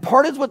 And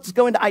part of what's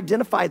going to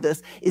identify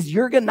this is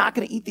you're not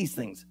going to eat these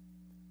things.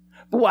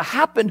 But what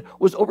happened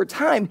was over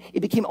time,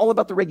 it became all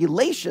about the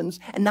regulations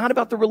and not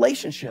about the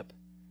relationship.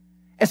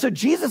 And so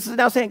Jesus is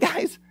now saying,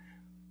 guys,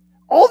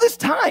 all this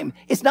time,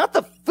 it's not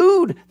the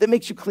food that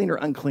makes you clean or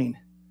unclean.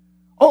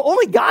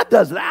 Only God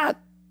does that.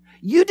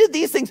 You did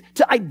these things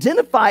to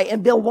identify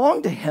and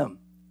belong to him.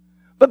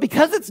 But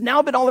because it's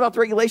now been all about the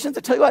regulations, I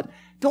tell you what,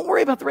 don't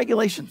worry about the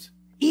regulations.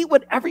 Eat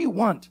whatever you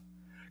want.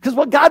 Because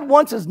what God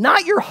wants is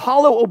not your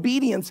hollow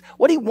obedience.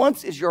 What he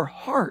wants is your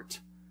heart.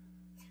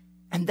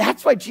 And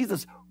that's why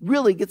Jesus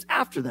really gets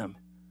after them.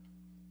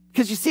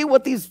 Because you see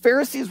what these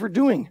Pharisees were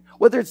doing,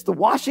 whether it's the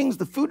washings,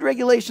 the food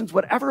regulations,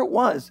 whatever it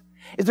was,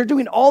 is they're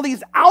doing all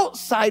these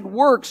outside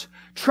works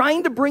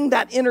trying to bring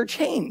that inner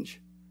change.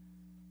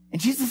 And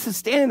Jesus is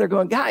standing there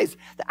going, guys,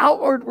 the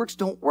outward works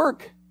don't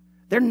work.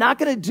 They're not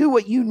going to do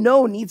what you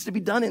know needs to be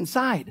done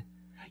inside.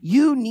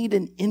 You need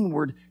an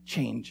inward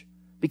change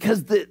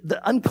because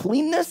the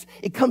uncleanness,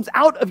 it comes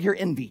out of your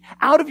envy,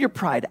 out of your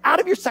pride, out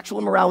of your sexual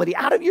immorality,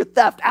 out of your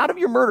theft, out of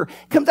your murder.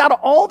 It comes out of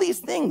all these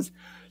things.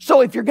 So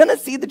if you're going to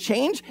see the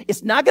change,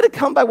 it's not going to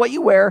come by what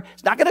you wear.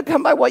 It's not going to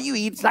come by what you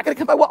eat. It's not going to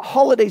come by what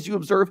holidays you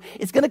observe.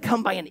 It's going to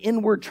come by an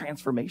inward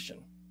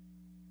transformation.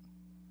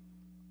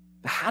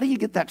 But how do you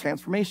get that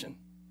transformation?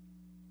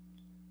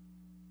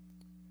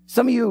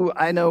 Some of you,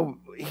 I know,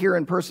 here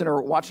in person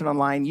or watching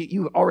online,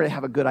 you already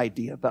have a good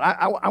idea. But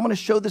I want to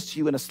show this to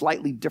you in a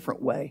slightly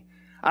different way.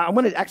 I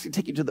want to actually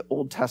take you to the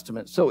Old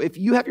Testament. So if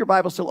you have your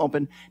Bible still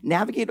open,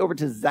 navigate over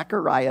to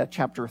Zechariah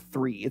chapter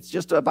 3. It's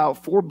just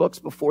about 4 books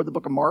before the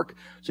book of Mark.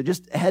 So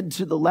just head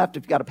to the left.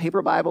 If you've got a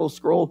paper Bible,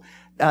 scroll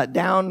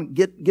down,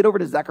 get over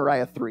to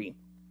Zechariah 3.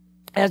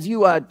 As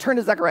you turn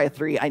to Zechariah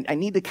 3, I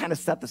need to kind of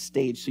set the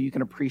stage so you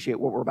can appreciate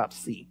what we're about to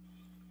see.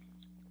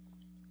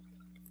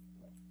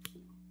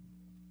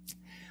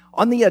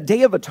 On the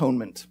Day of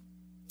Atonement,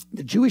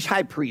 the Jewish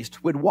high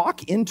priest would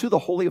walk into the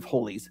Holy of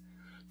Holies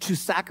to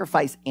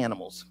sacrifice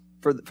animals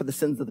for the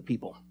sins of the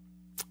people.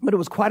 But it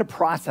was quite a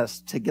process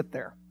to get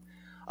there.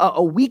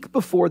 A week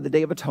before the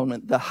Day of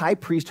Atonement, the high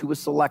priest who was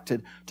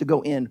selected to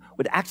go in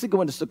would actually go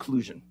into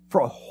seclusion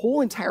for a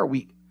whole entire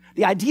week.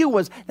 The idea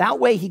was that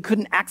way he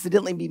couldn't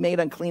accidentally be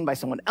made unclean by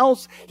someone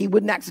else. He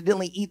wouldn't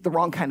accidentally eat the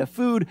wrong kind of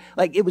food.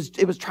 Like it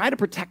was trying to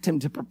protect him,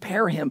 to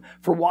prepare him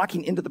for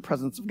walking into the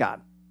presence of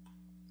God.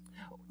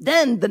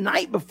 Then the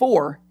night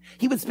before,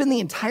 he would spend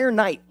the entire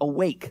night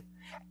awake,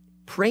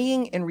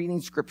 praying and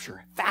reading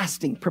scripture,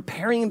 fasting,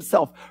 preparing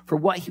himself for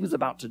what he was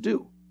about to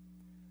do.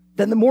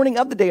 Then the morning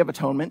of the Day of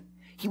Atonement,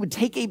 he would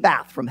take a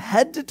bath from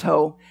head to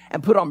toe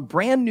and put on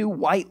brand new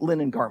white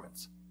linen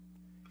garments.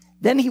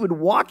 Then he would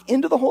walk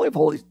into the Holy of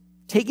Holies,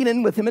 taking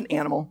in with him an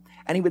animal,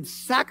 and he would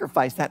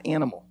sacrifice that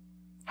animal.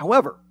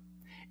 However,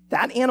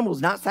 that animal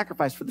was not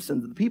sacrificed for the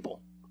sins of the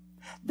people.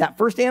 That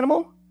first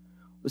animal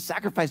was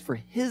sacrificed for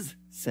his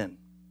sin.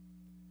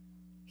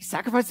 He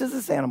sacrifices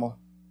this animal.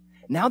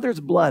 Now there's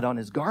blood on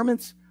his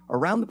garments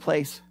around the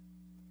place.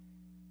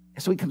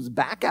 And so he comes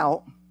back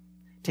out,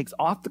 takes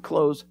off the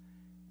clothes,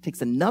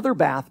 takes another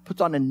bath,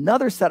 puts on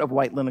another set of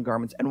white linen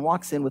garments, and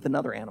walks in with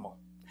another animal.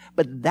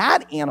 But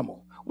that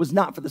animal was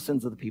not for the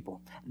sins of the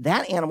people.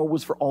 That animal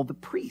was for all the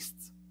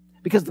priests,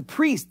 because the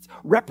priests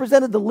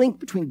represented the link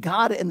between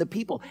God and the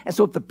people. And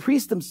so if the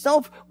priests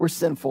themselves were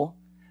sinful,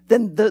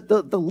 then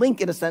the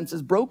link, in a sense,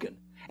 is broken.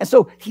 And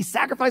so he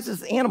sacrifices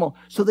the animal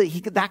so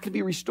that that could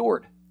be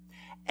restored.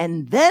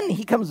 And then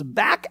he comes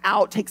back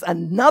out, takes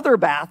another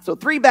bath. So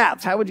 3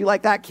 baths. How would you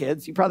like that,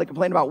 kids? You probably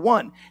complained about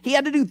 1. He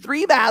had to do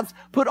 3 baths,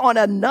 put on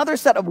another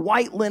set of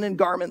white linen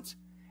garments,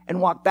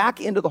 and walk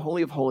back into the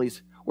Holy of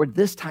Holies, where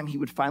this time he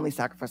would finally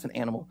sacrifice an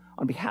animal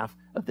on behalf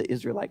of the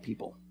Israelite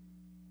people.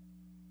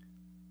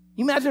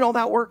 You imagine all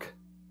that work?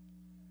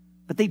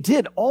 But they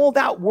did all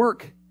that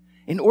work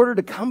in order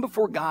to come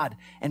before God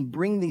and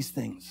bring these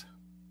things.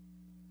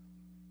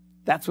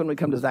 That's when we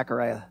come to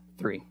Zechariah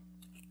 3.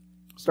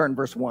 Start in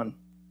verse 1.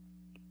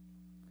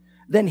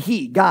 Then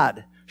he,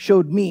 God,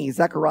 showed me,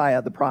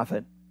 Zechariah the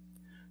prophet,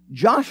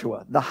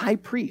 Joshua the high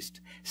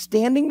priest,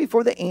 standing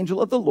before the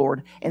angel of the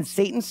Lord, and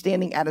Satan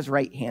standing at his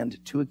right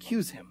hand to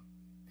accuse him.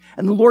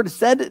 And the Lord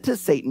said to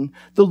Satan,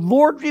 the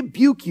Lord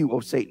rebuke you,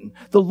 O Satan.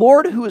 The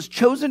Lord who has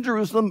chosen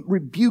Jerusalem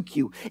rebuke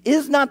you.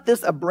 Is not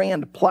this a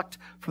brand plucked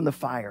from the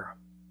fire?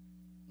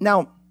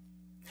 Now,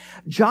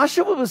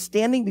 Joshua was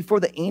standing before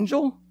the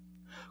angel,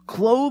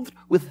 clothed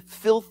with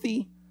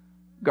filthy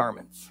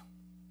garments.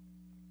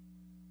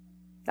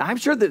 Now, I'm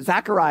sure that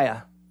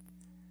Zechariah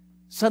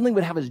suddenly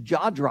would have his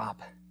jaw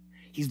drop.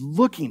 He's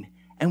looking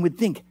and would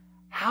think,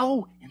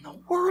 how in the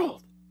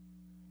world?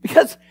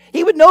 Because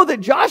he would know that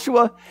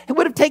Joshua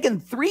would have taken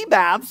 3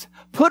 baths,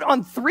 put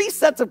on 3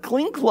 sets of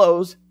clean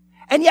clothes,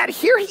 and yet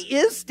here he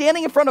is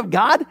standing in front of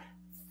God,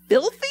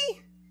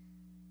 filthy?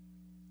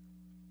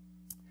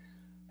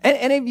 And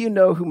any of you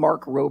know who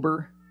Mark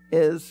Rober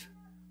is?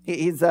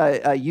 He's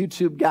a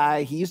YouTube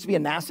guy. He used to be a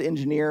NASA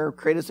engineer,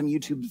 created some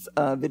YouTube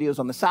videos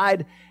on the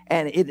side,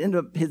 and it ended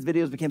up, his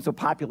videos became so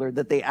popular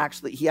that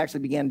he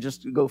actually began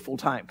just to go full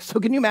time. So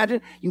can you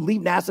imagine? You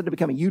leave NASA to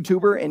become a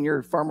YouTuber, and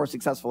you're far more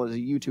successful as a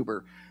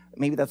YouTuber.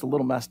 Maybe that's a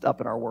little messed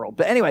up in our world.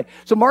 But anyway,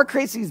 so Mark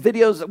creates these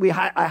videos.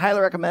 I highly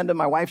recommend them.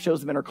 My wife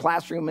shows them in her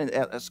classroom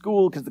at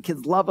school because the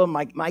kids love them.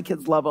 My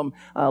kids love them.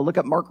 Look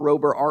up Mark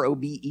Rober,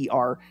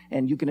 R-O-B-E-R,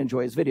 and you can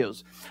enjoy his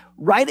videos.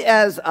 Right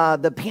as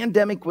the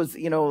pandemic was,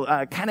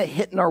 kind of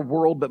hitting our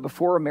world, but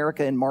before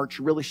America in March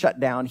really shut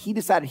down, he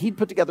decided he'd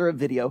put together a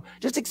video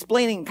just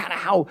explaining kind of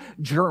how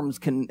germs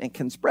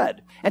can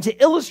spread. And to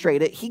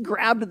illustrate it, he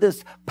grabbed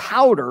this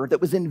powder that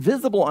was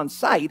invisible on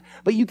sight,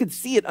 but you could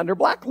see it under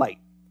black light.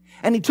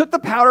 And he took the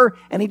powder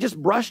and he just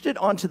brushed it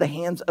onto the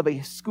hands of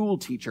a school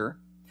teacher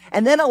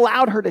and then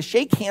allowed her to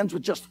shake hands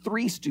with just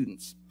 3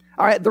 students.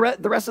 All right,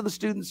 the rest of the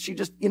students, she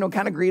just,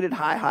 kind of greeted,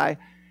 hi.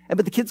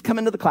 But the kids come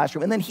into the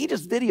classroom and then he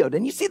just videoed.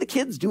 And you see the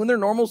kids doing their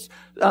normal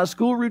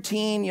school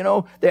routine.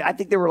 I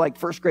think they were like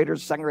 1st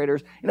graders, 2nd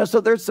graders. So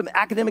there's some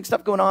academic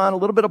stuff going on, a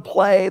little bit of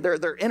play.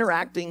 They're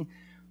interacting.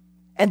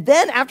 And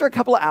then after a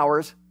couple of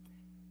hours,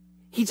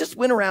 he just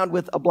went around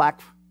with a black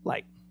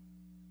light.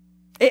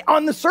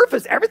 On the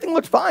surface, everything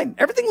looked fine.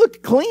 Everything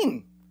looked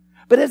clean.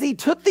 But as he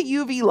took the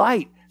UV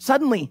light,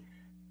 suddenly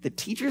the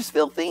teacher's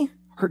filthy,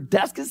 her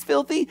desk is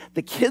filthy,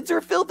 the kids are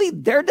filthy,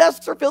 their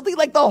desks are filthy.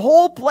 Like the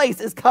whole place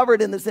is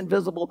covered in this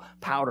invisible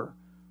powder.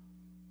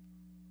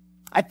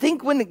 I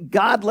think when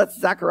God lets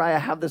Zechariah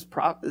have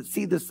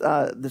see this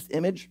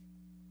image,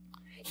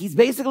 he's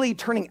basically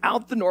turning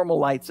out the normal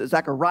lights that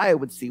Zechariah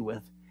would see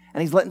with,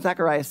 and he's letting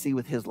Zechariah see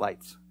with his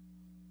lights.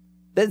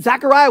 That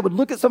Zechariah would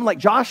look at someone like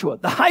Joshua,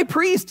 the high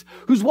priest,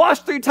 who's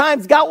washed 3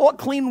 times, got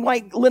clean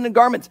white linen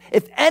garments.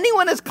 If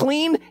anyone is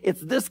clean, it's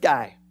this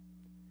guy.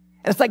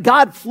 And it's like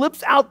God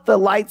flips out the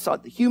lights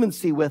that the humans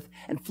see with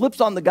and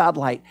flips on the God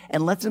light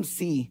and lets him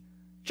see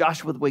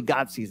Joshua the way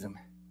God sees him.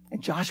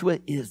 And Joshua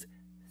is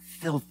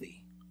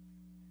filthy.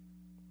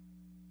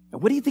 Now,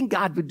 what do you think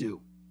God would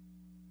do?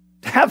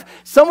 To have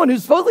someone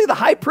who's supposedly the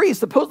high priest,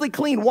 supposedly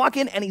clean, walk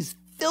in and he's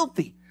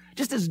filthy,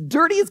 just as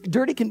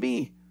dirty can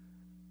be.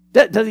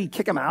 Does he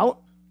kick him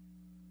out?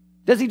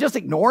 Does he just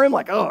ignore him?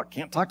 Like, oh, I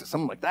can't talk to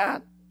someone like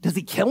that. Does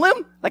he kill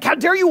him? Like, how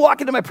dare you walk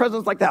into my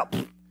presence like that?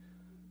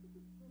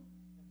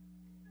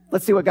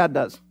 Let's see what God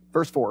does.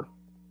 Verse 4.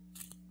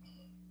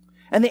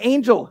 And the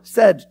angel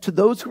said to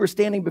those who were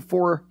standing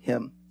before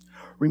him,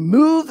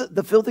 remove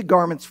the filthy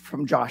garments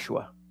from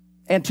Joshua.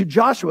 And to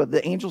Joshua,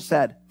 the angel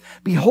said,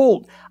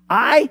 behold,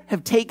 I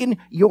have taken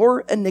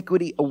your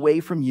iniquity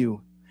away from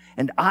you,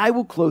 and I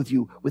will clothe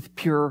you with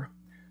pure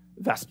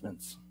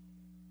vestments.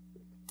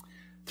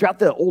 Throughout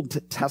the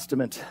Old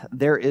Testament,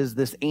 there is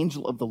this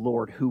angel of the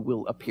Lord who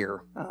will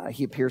appear.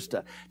 He appears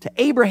to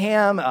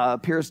Abraham,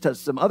 appears to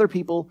some other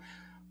people.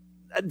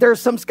 there are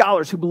some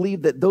scholars who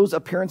believe that those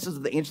appearances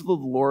of the angel of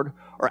the Lord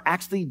are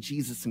actually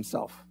Jesus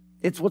himself.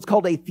 It's what's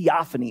called a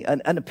theophany,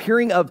 an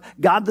appearing of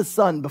God the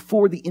Son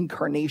before the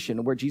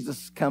incarnation, where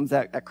Jesus comes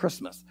at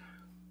Christmas.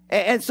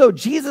 And so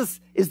Jesus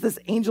is this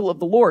angel of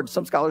the Lord,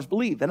 some scholars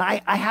believe, and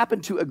I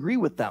happen to agree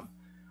with them.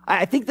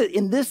 I think that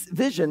in this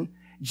vision,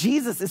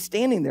 Jesus is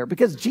standing there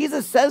because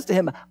Jesus says to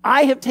him,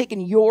 I have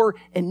taken your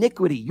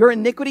iniquity. Your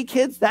iniquity,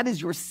 kids, that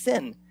is your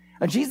sin.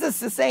 And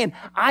Jesus is saying,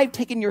 I've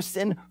taken your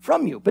sin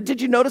from you. But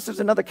did you notice there's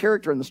another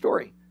character in the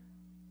story?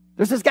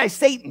 There's this guy,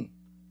 Satan.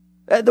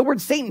 The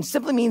word Satan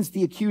simply means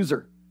the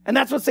accuser. And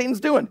that's what Satan's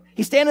doing.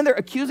 He's standing there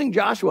accusing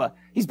Joshua.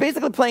 He's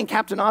basically playing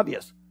Captain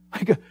Obvious.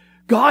 Like,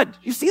 God,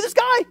 you see this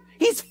guy?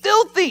 He's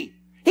filthy.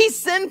 He's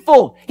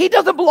sinful. He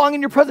doesn't belong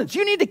in your presence.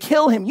 You need to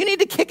kill him. You need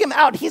to kick him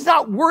out. He's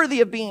not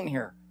worthy of being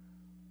here.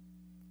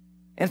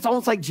 And it's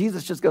almost like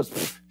Jesus just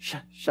goes,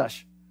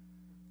 shush.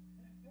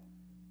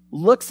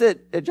 Looks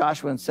at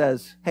Joshua and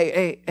says,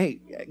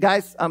 hey,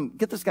 guys,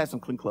 get this guy some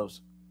clean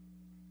clothes.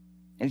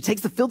 And he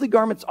takes the filthy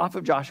garments off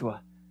of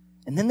Joshua.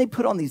 And then they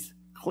put on these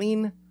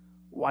clean,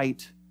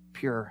 white,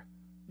 pure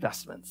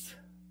vestments.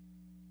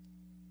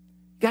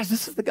 Guys,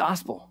 this is the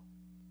gospel.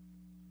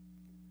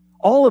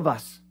 All of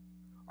us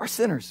are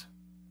sinners.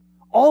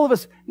 All of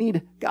us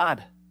need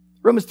God.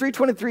 Romans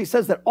 3:23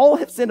 says that all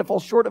have sinned and fall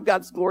short of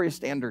God's glorious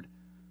standard.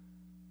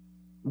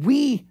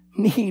 We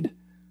need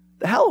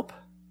the help.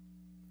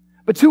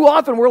 But too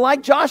often we're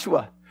like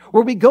Joshua,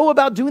 where we go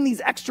about doing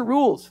these extra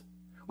rules.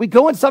 We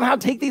go and somehow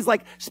take these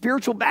like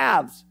spiritual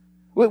baths.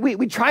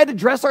 We try to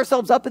dress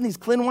ourselves up in these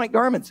clean white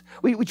garments.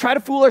 We try to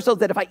fool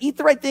ourselves that if I eat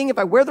the right thing, if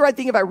I wear the right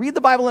thing, if I read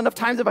the Bible enough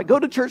times, if I go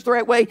to church the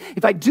right way,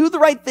 if I do the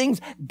right things,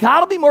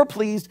 God will be more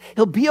pleased.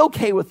 He'll be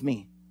okay with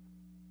me.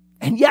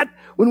 And yet,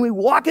 when we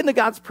walk into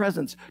God's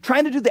presence,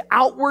 trying to do the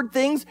outward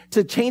things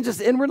to change us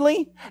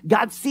inwardly,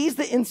 God sees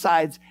the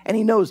insides and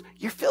he knows,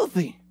 you're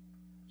filthy.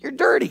 You're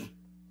dirty.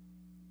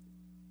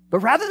 But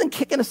rather than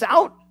kicking us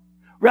out,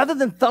 rather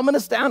than thumbing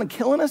us down and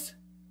killing us,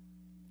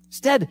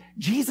 instead,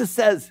 Jesus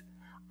says,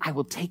 I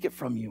will take it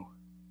from you.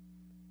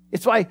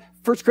 It's why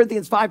 1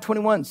 Corinthians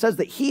 5:21 says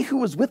that he who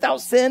was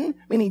without sin,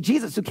 meaning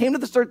Jesus, who came to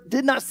this earth,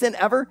 did not sin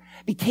ever,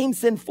 became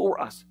sin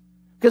for us.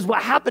 Because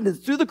what happened is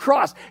through the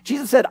cross,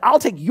 Jesus said, I'll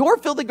take your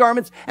filthy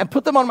garments and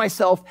put them on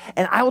myself,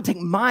 and I will take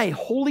my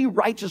holy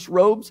righteous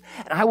robes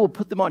and I will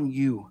put them on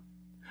you.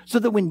 So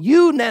that when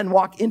you then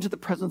walk into the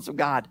presence of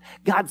God,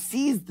 God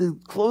sees the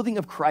clothing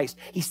of Christ.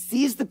 He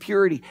sees the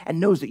purity and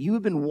knows that you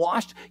have been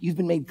washed, you've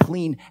been made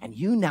clean, and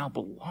you now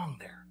belong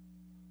there.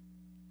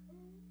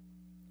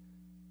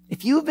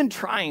 If you've been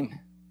trying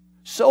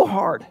so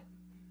hard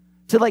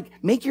to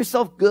make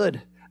yourself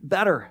good,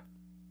 better,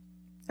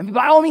 and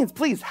by all means,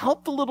 please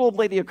help the little old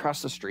lady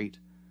across the street.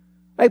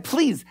 Right?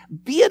 Please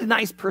be a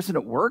nice person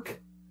at work.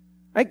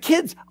 Right?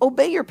 Kids,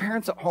 obey your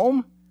parents at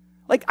home.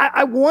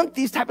 I want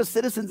these type of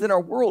citizens in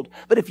our world.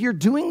 But if you're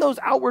doing those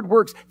outward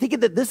works, thinking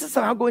that this is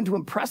somehow going to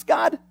impress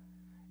God,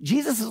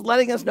 Jesus is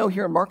letting us know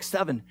here in Mark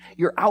 7,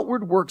 your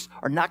outward works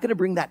are not going to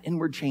bring that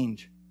inward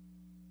change.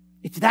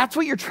 If that's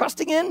what you're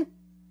trusting in,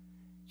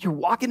 you're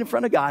walking in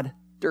front of God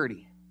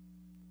dirty.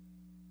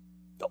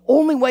 The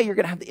only way you're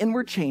going to have the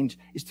inward change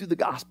is through the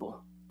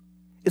gospel,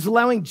 is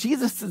allowing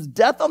Jesus'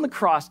 death on the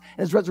cross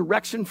and his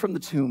resurrection from the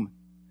tomb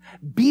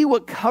be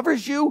what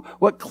covers you,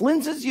 what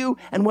cleanses you,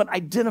 and what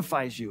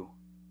identifies you.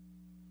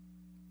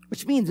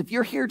 Which means if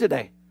you're here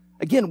today,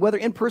 again, whether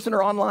in person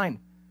or online,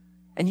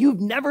 and you've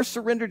never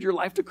surrendered your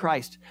life to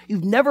Christ,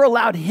 you've never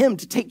allowed him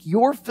to take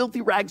your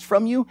filthy rags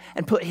from you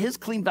and put his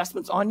clean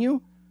vestments on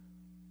you,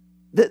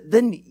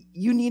 then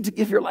you need to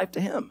give your life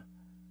to him.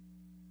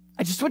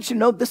 I just want you to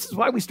know this is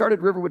why we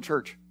started Riverwood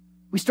Church.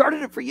 We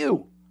started it for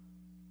you.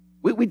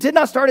 We did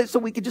not start it so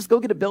we could just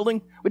go get a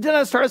building. We did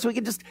not start it so we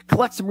could just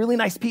collect some really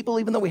nice people,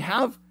 even though we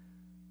have.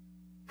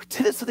 We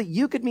did it so that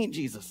you could meet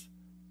Jesus.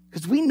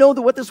 Because we know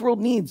that what this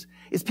world needs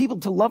is people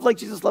to love like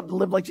Jesus loved and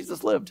live like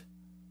Jesus lived.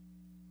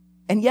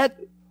 And yet,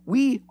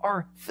 we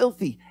are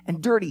filthy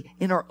and dirty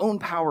in our own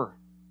power.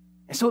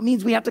 And so it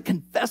means we have to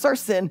confess our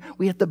sin.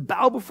 We have to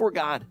bow before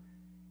God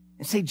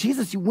and say,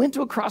 Jesus, you went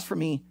to a cross for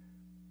me,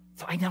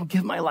 so I now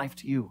give my life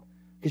to you.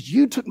 Because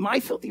you took my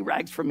filthy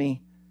rags from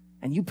me,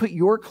 and you put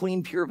your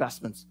clean, pure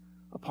vestments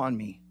upon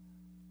me.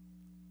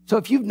 So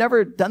if you've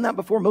never done that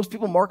before, most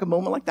people mark a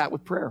moment like that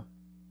with prayer.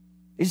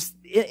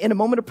 In a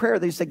moment of prayer,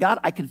 they say, God,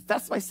 I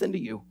confess my sin to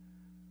you,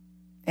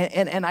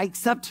 and I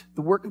accept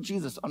the work of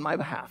Jesus on my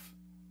behalf.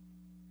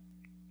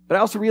 But I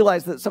also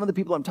realize that some of the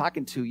people I'm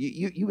talking to,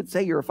 you would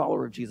say you're a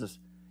follower of Jesus.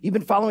 You've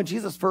been following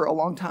Jesus for a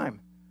long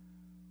time.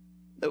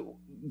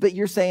 But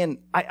you're saying,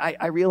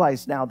 I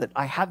realize now that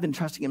I have been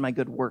trusting in my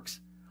good works.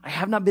 I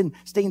have not been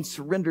staying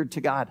surrendered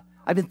to God.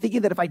 I've been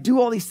thinking that if I do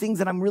all these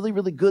things and I'm really,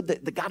 really good,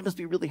 that God must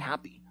be really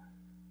happy.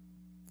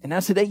 And now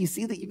today you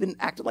see that you've been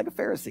acting like a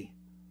Pharisee.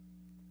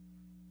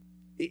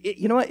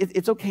 You know what?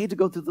 It's okay to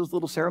go through those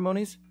little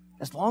ceremonies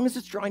as long as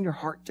it's drawing your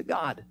heart to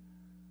God.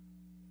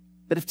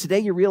 But if today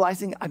you're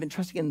realizing I've been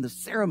trusting in the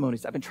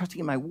ceremonies, I've been trusting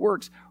in my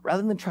works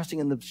rather than trusting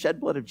in the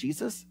shed blood of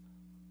Jesus,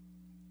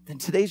 then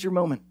today's your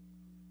moment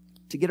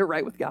to get it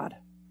right with God.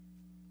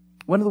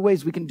 One of the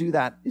ways we can do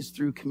that is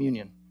through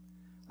communion.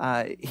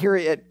 Here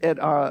in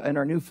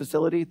our new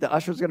facility, the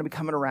ushers are going to be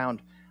coming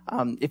around.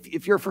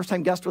 If you're a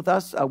first-time guest with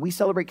us, we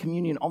celebrate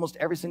communion almost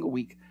every single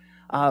week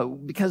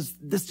because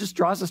this just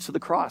draws us to the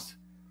cross.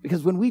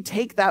 Because when we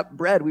take that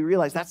bread, we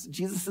realize that's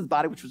Jesus'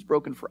 body, which was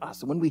broken for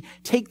us. And when we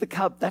take the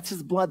cup, that's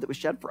his blood that was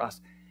shed for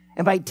us.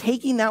 And by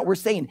taking that, we're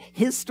saying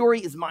his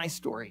story is my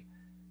story.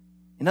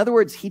 In other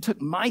words, he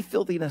took my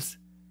filthiness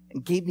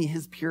and gave me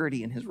his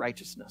purity and his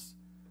righteousness.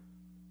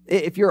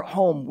 If you're at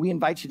home, we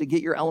invite you to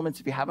get your elements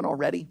if you haven't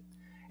already.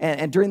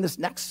 And during this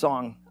next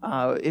song,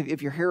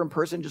 if you're here in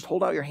person, just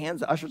hold out your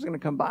hands. The ushers are going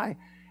to come by.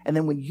 And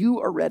then when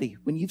you are ready,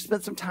 when you've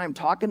spent some time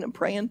talking and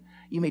praying,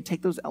 you may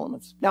take those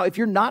elements. Now, if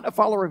you're not a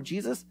follower of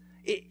Jesus,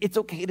 it's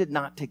okay to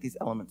not take these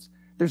elements.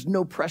 There's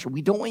no pressure.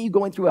 We don't want you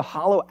going through a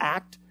hollow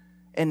act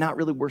and not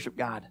really worship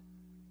God.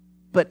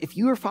 But if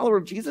you are a follower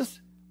of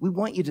Jesus, we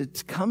want you to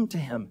come to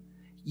him.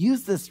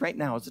 Use this right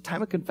now as a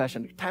time of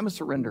confession, a time of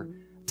surrender,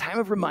 a time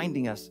of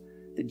reminding us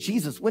that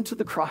Jesus went to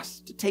the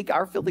cross to take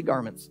our filthy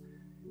garments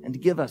and to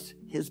give us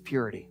his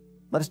purity.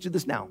 Let us do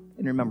this now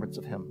in remembrance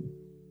of him.